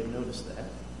 You may have noticed that.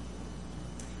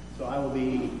 So I will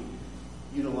be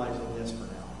utilizing this for now.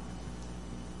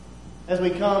 As we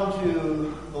come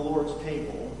to the Lord's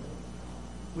table,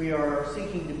 we are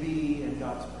seeking to be in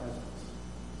God's presence.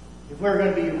 If we're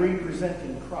going to be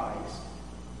representing Christ,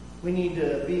 we need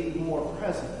to be more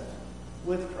present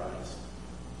with Christ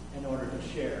in order to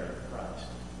share Christ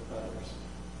with others.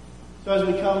 So as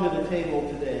we come to the table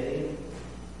today,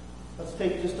 let's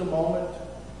take just a moment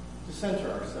to center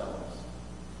ourselves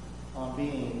on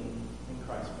being in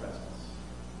Christ's presence.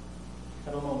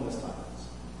 Have a moment of silence.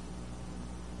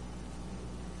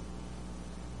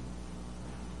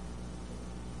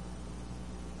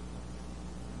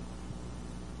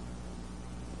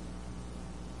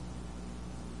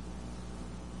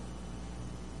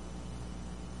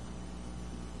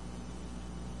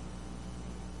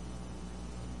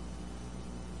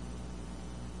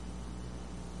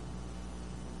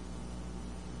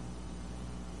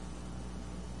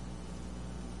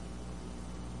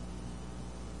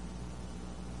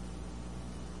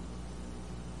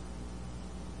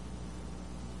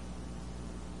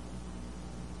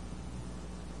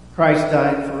 Christ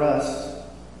died for us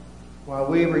while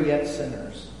we were yet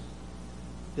sinners.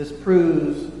 This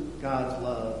proves God's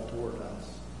love toward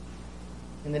us.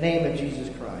 In the name of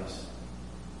Jesus Christ,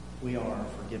 we are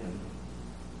forgiven.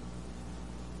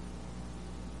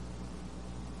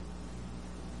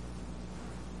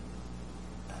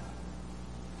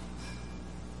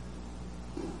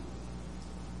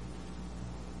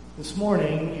 This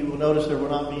morning, you will notice there will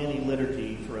not be any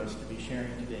liturgy for us to be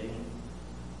sharing today.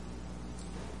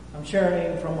 I'm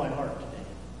sharing from my heart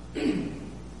today.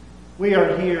 We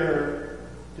are here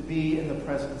to be in the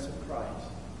presence of Christ.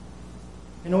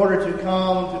 In order to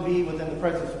come to be within the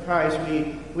presence of Christ,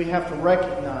 we have to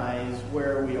recognize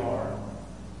where we are,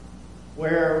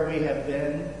 where we have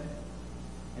been,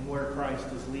 and where Christ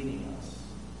is leading us.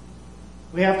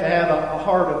 We have to have a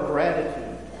heart of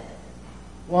gratitude,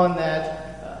 one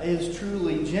that is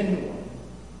truly genuine,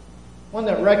 one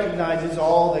that recognizes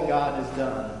all that God has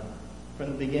done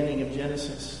from the beginning of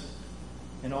Genesis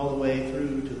and all the way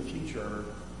through to the future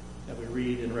that we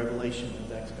read in Revelation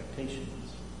with expectations.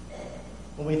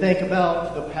 When we think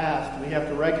about the past, we have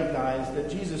to recognize that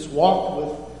Jesus walked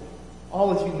with all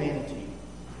of humanity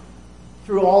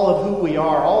through all of who we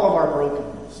are, all of our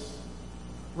brokenness,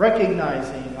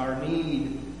 recognizing our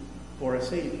need for a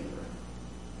Savior.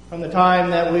 From the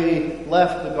time that we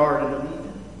left the Garden of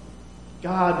Eden,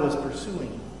 God was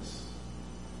pursuing us.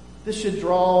 This should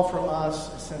draw from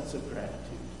us a sense of gratitude,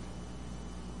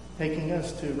 taking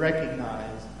us to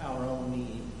recognize our own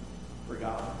need for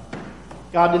God.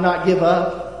 God did not give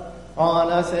up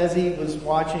on us as he was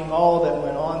watching all that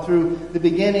went on through the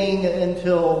beginning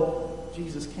until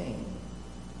Jesus came.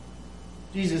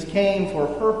 Jesus came for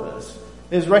a purpose.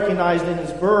 It is recognized in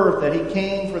his birth that he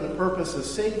came for the purpose of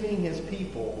saving his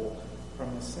people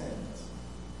from his sins.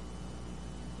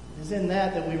 It is in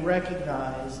that we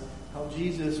recognize how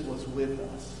Jesus was with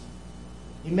us.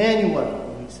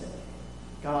 Emmanuel, we say,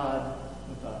 God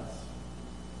with us.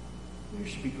 We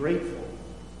should be grateful.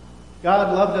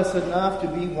 God loved us enough to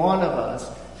be one of us,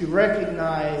 to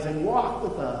recognize and walk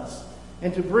with us,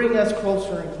 and to bring us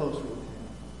closer and closer with him.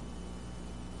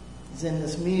 It's in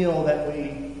this meal that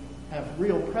we have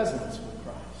real presence with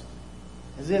Christ,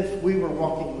 as if we were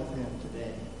walking with him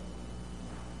today.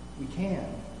 We can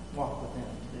walk with him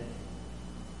today.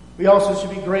 We also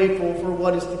should be grateful for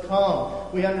what is to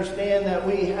come. We understand that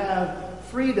we have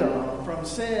freedom from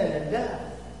sin and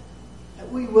death,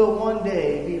 that we will one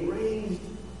day be raised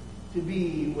to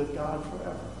be with God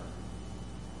forever.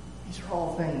 These are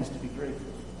all things to be grateful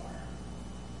for.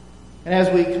 And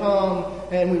as we come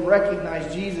and we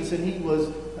recognize Jesus, and he was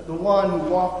the one who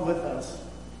walked with us,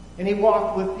 and he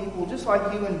walked with people just like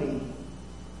you and me.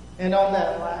 And on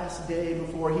that last day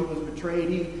before he was betrayed,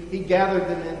 he gathered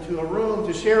them into a room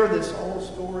to share this whole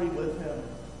story with him,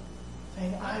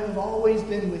 saying, I have always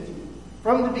been with you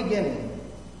from the beginning.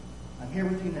 I'm here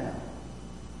with you now,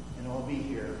 and I'll be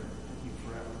here with you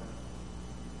forever.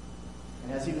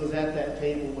 And as he was at that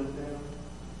table with them,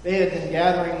 they had been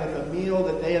gathering with a meal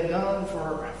that they had done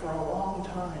for a long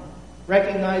time,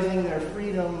 recognizing their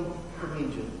freedom from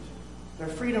Egypt, their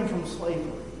freedom from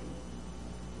slavery.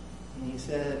 And he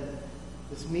said,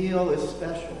 this meal is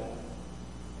special,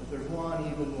 but there's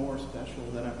one even more special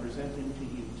that I'm presenting to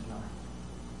you tonight,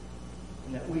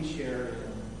 and that we share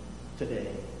in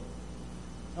today.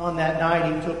 On that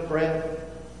night, he took bread.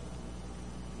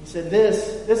 He said,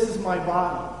 this is my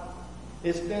body.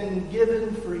 It's been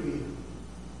given for you.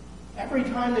 Every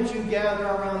time that you gather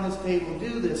around this table,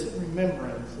 do this in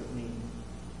remembrance of me.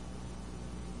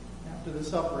 After the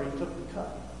supper, he took the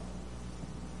cup.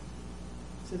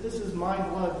 He said, this is my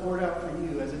blood poured out for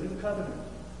you as a new covenant.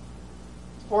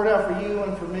 It's poured out for you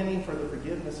and for many for the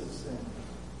forgiveness of sins.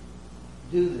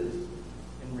 Do this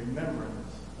in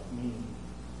remembrance of me.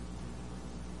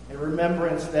 A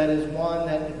remembrance that is one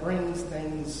that brings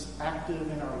things active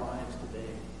in our lives today.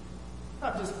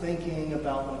 Not just thinking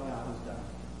about what God has done,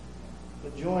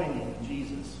 but joining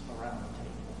Jesus around the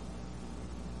table.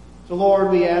 So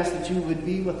Lord, we ask that you would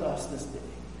be with us this day,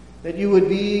 that you would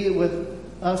be with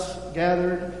us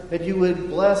gathered, that you would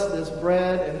bless this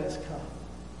bread and this cup.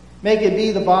 Make it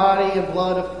be the body and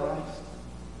blood of Christ,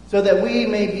 so that we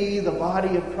may be the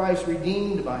body of Christ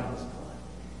redeemed by his blood.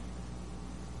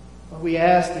 But we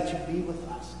ask that you be with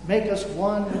us. Make us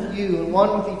one with you and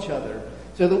one with each other,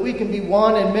 so that we can be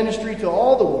one in ministry to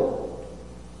all the world.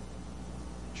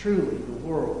 Truly, the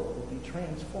world will be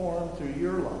transformed through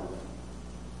your love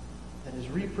that is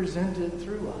represented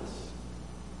through us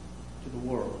to the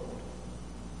world.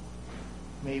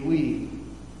 May we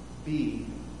be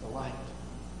the light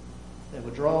that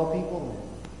would draw people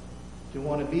in to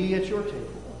want to be at your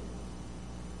table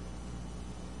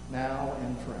now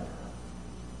and forever.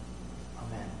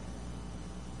 Amen.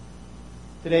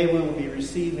 Today we will be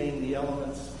receiving the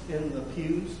elements in the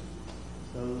pews.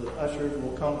 So the ushers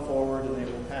will come forward and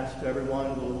they will pass to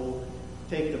everyone. We will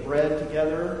take the bread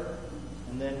together,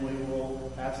 and then we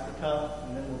will pass the cup,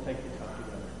 and then we'll take the cup together.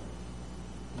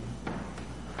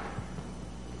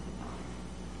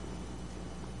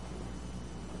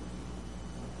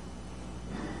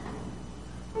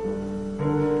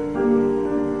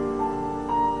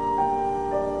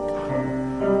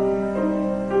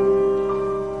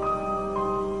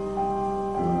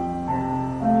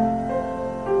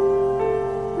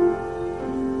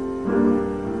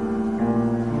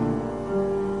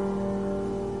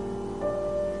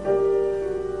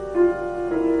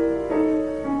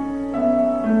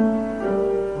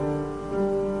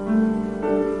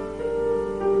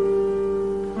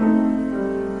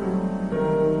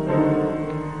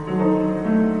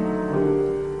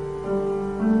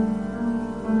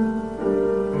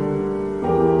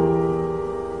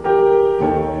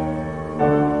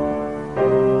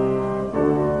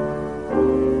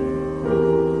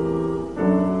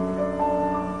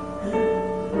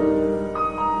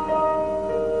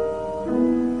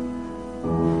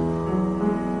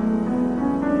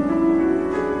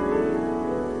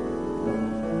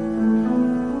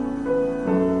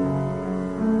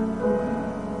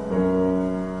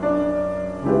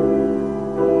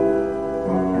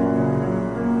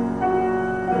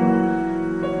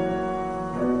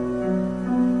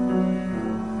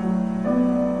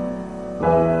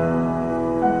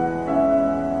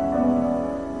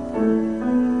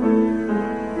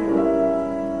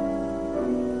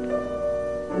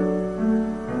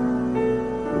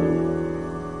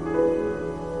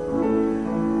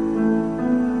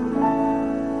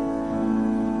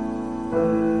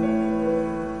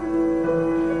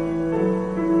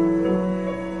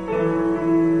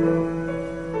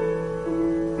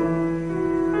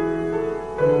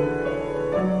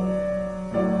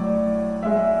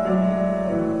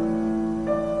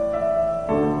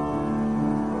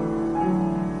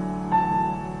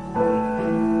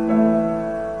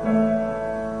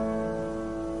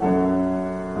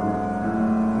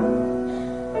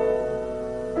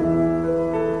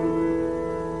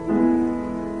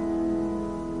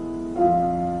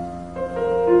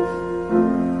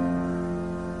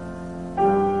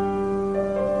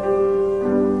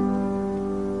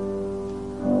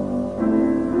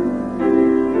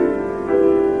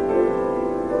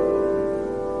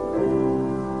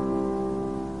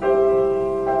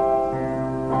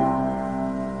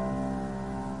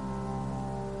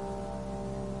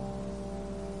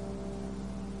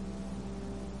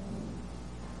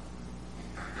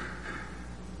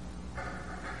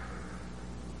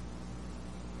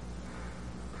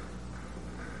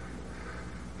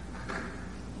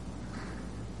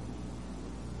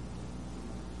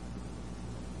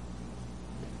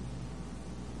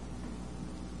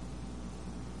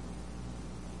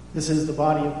 This is the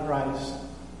body of Christ,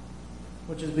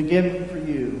 which has been given for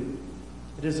you.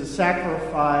 It is a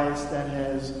sacrifice that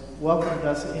has welcomed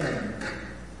us in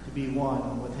to be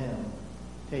one with him.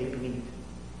 Take and eat.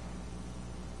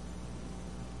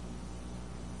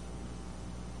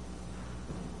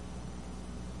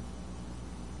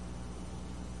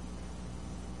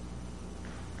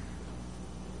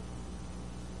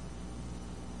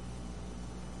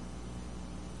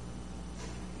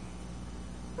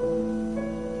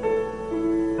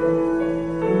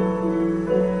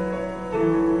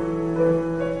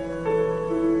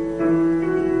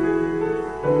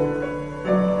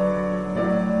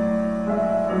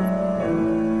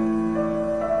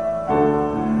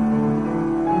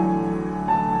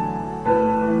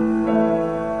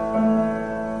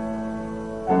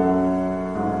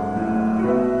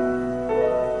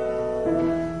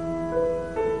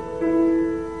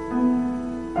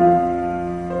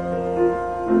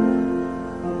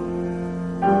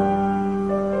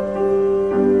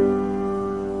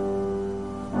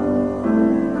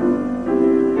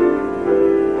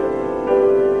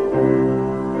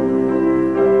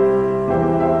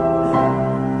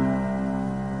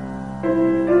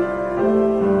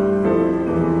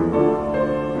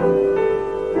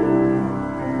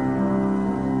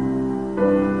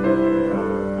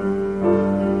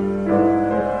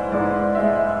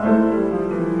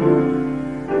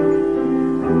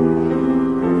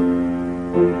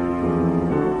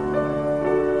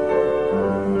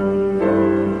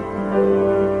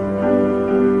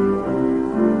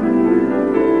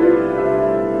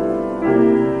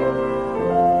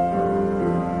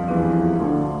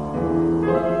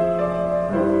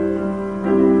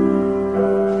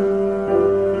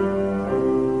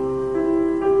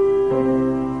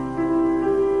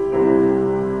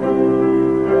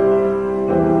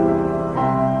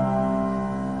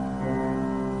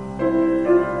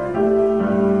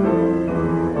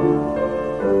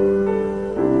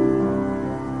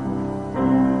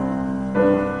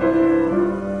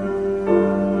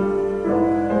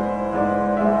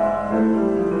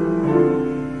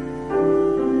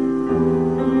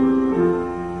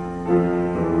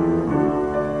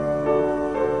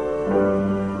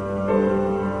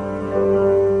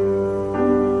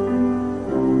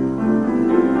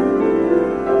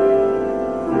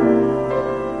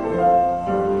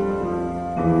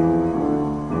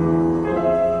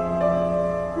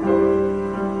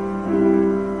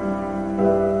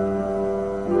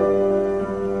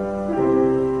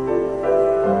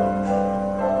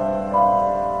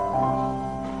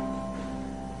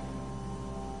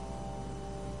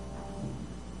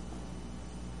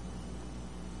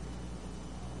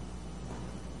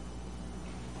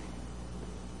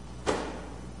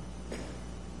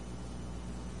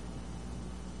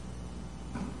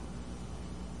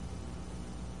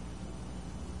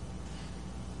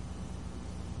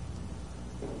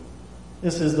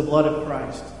 This is the blood of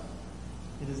Christ.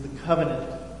 It is the covenant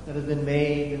that has been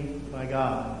made by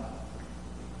God.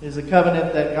 It is a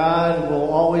covenant that God will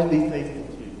always be faithful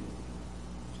to.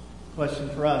 The question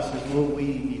for us is, will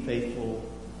we be faithful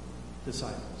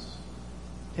disciples?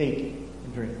 Take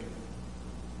and drink.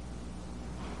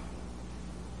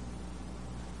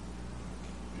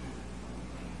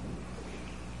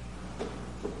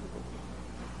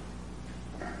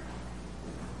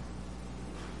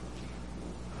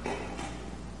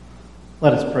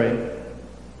 Let us pray.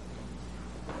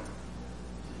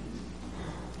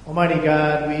 Almighty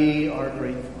God, we are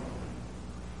grateful.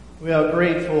 We are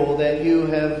grateful that you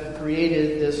have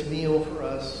created this meal for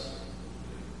us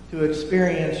to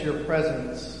experience your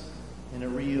presence in a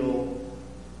real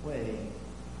way.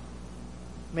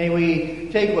 May we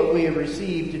take what we have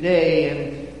received today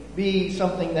and be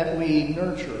something that we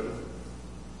nurture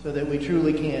so that we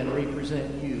truly can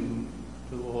represent you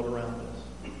to the world around us.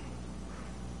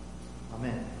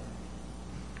 Amen.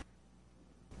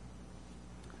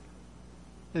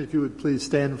 And if you would please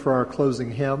stand for our closing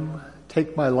hymn,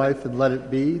 Take My Life and Let It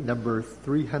Be, number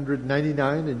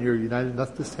 399 in your United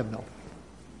Methodist hymnal.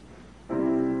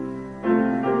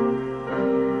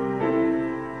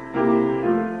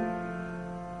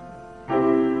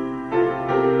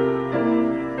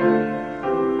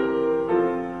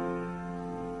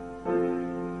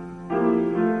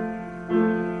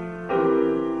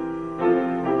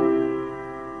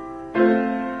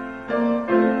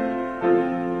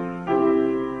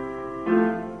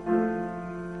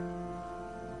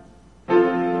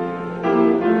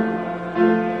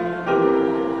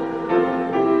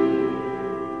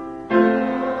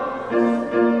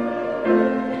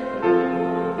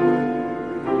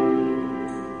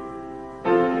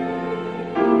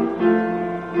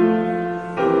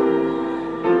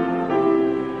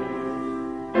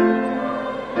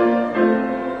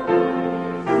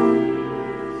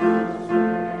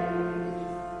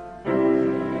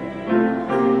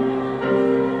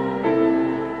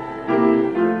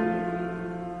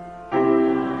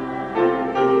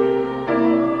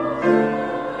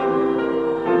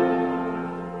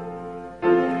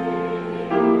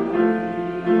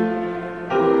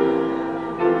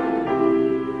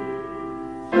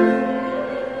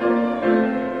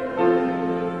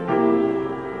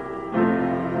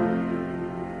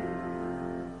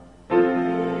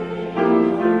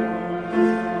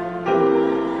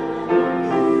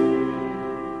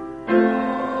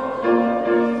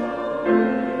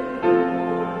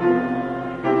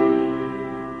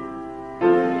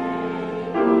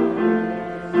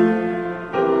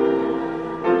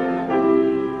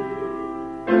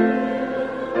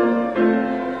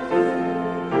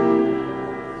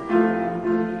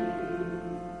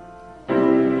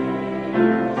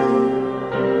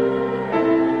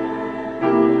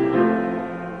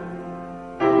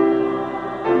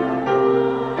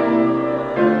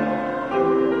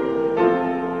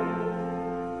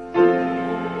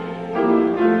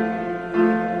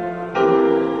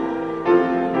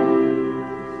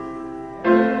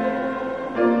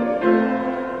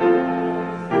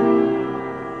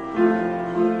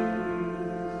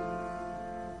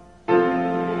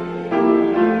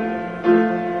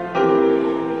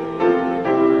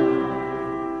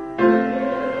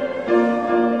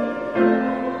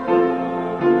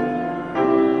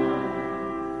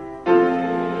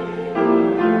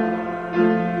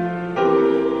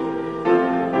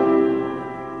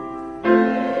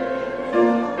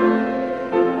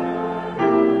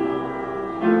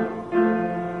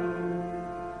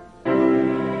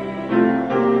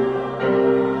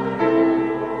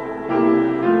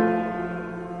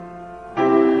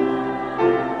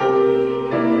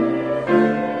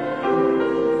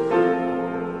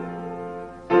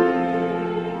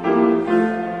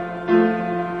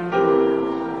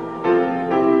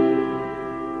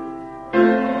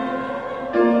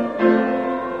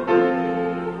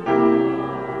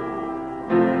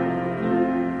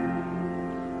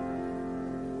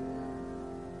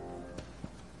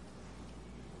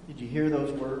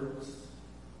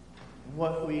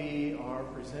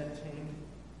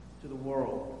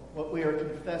 world, what we are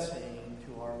confessing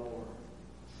to our Lord.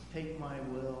 Take my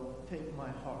will, take my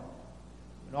heart,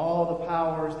 and all the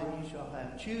powers that you shall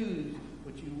have. Choose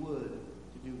what you would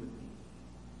to do with me.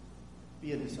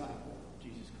 Be a disciple of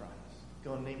Jesus Christ.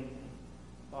 Go in the name of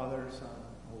the Father, Son,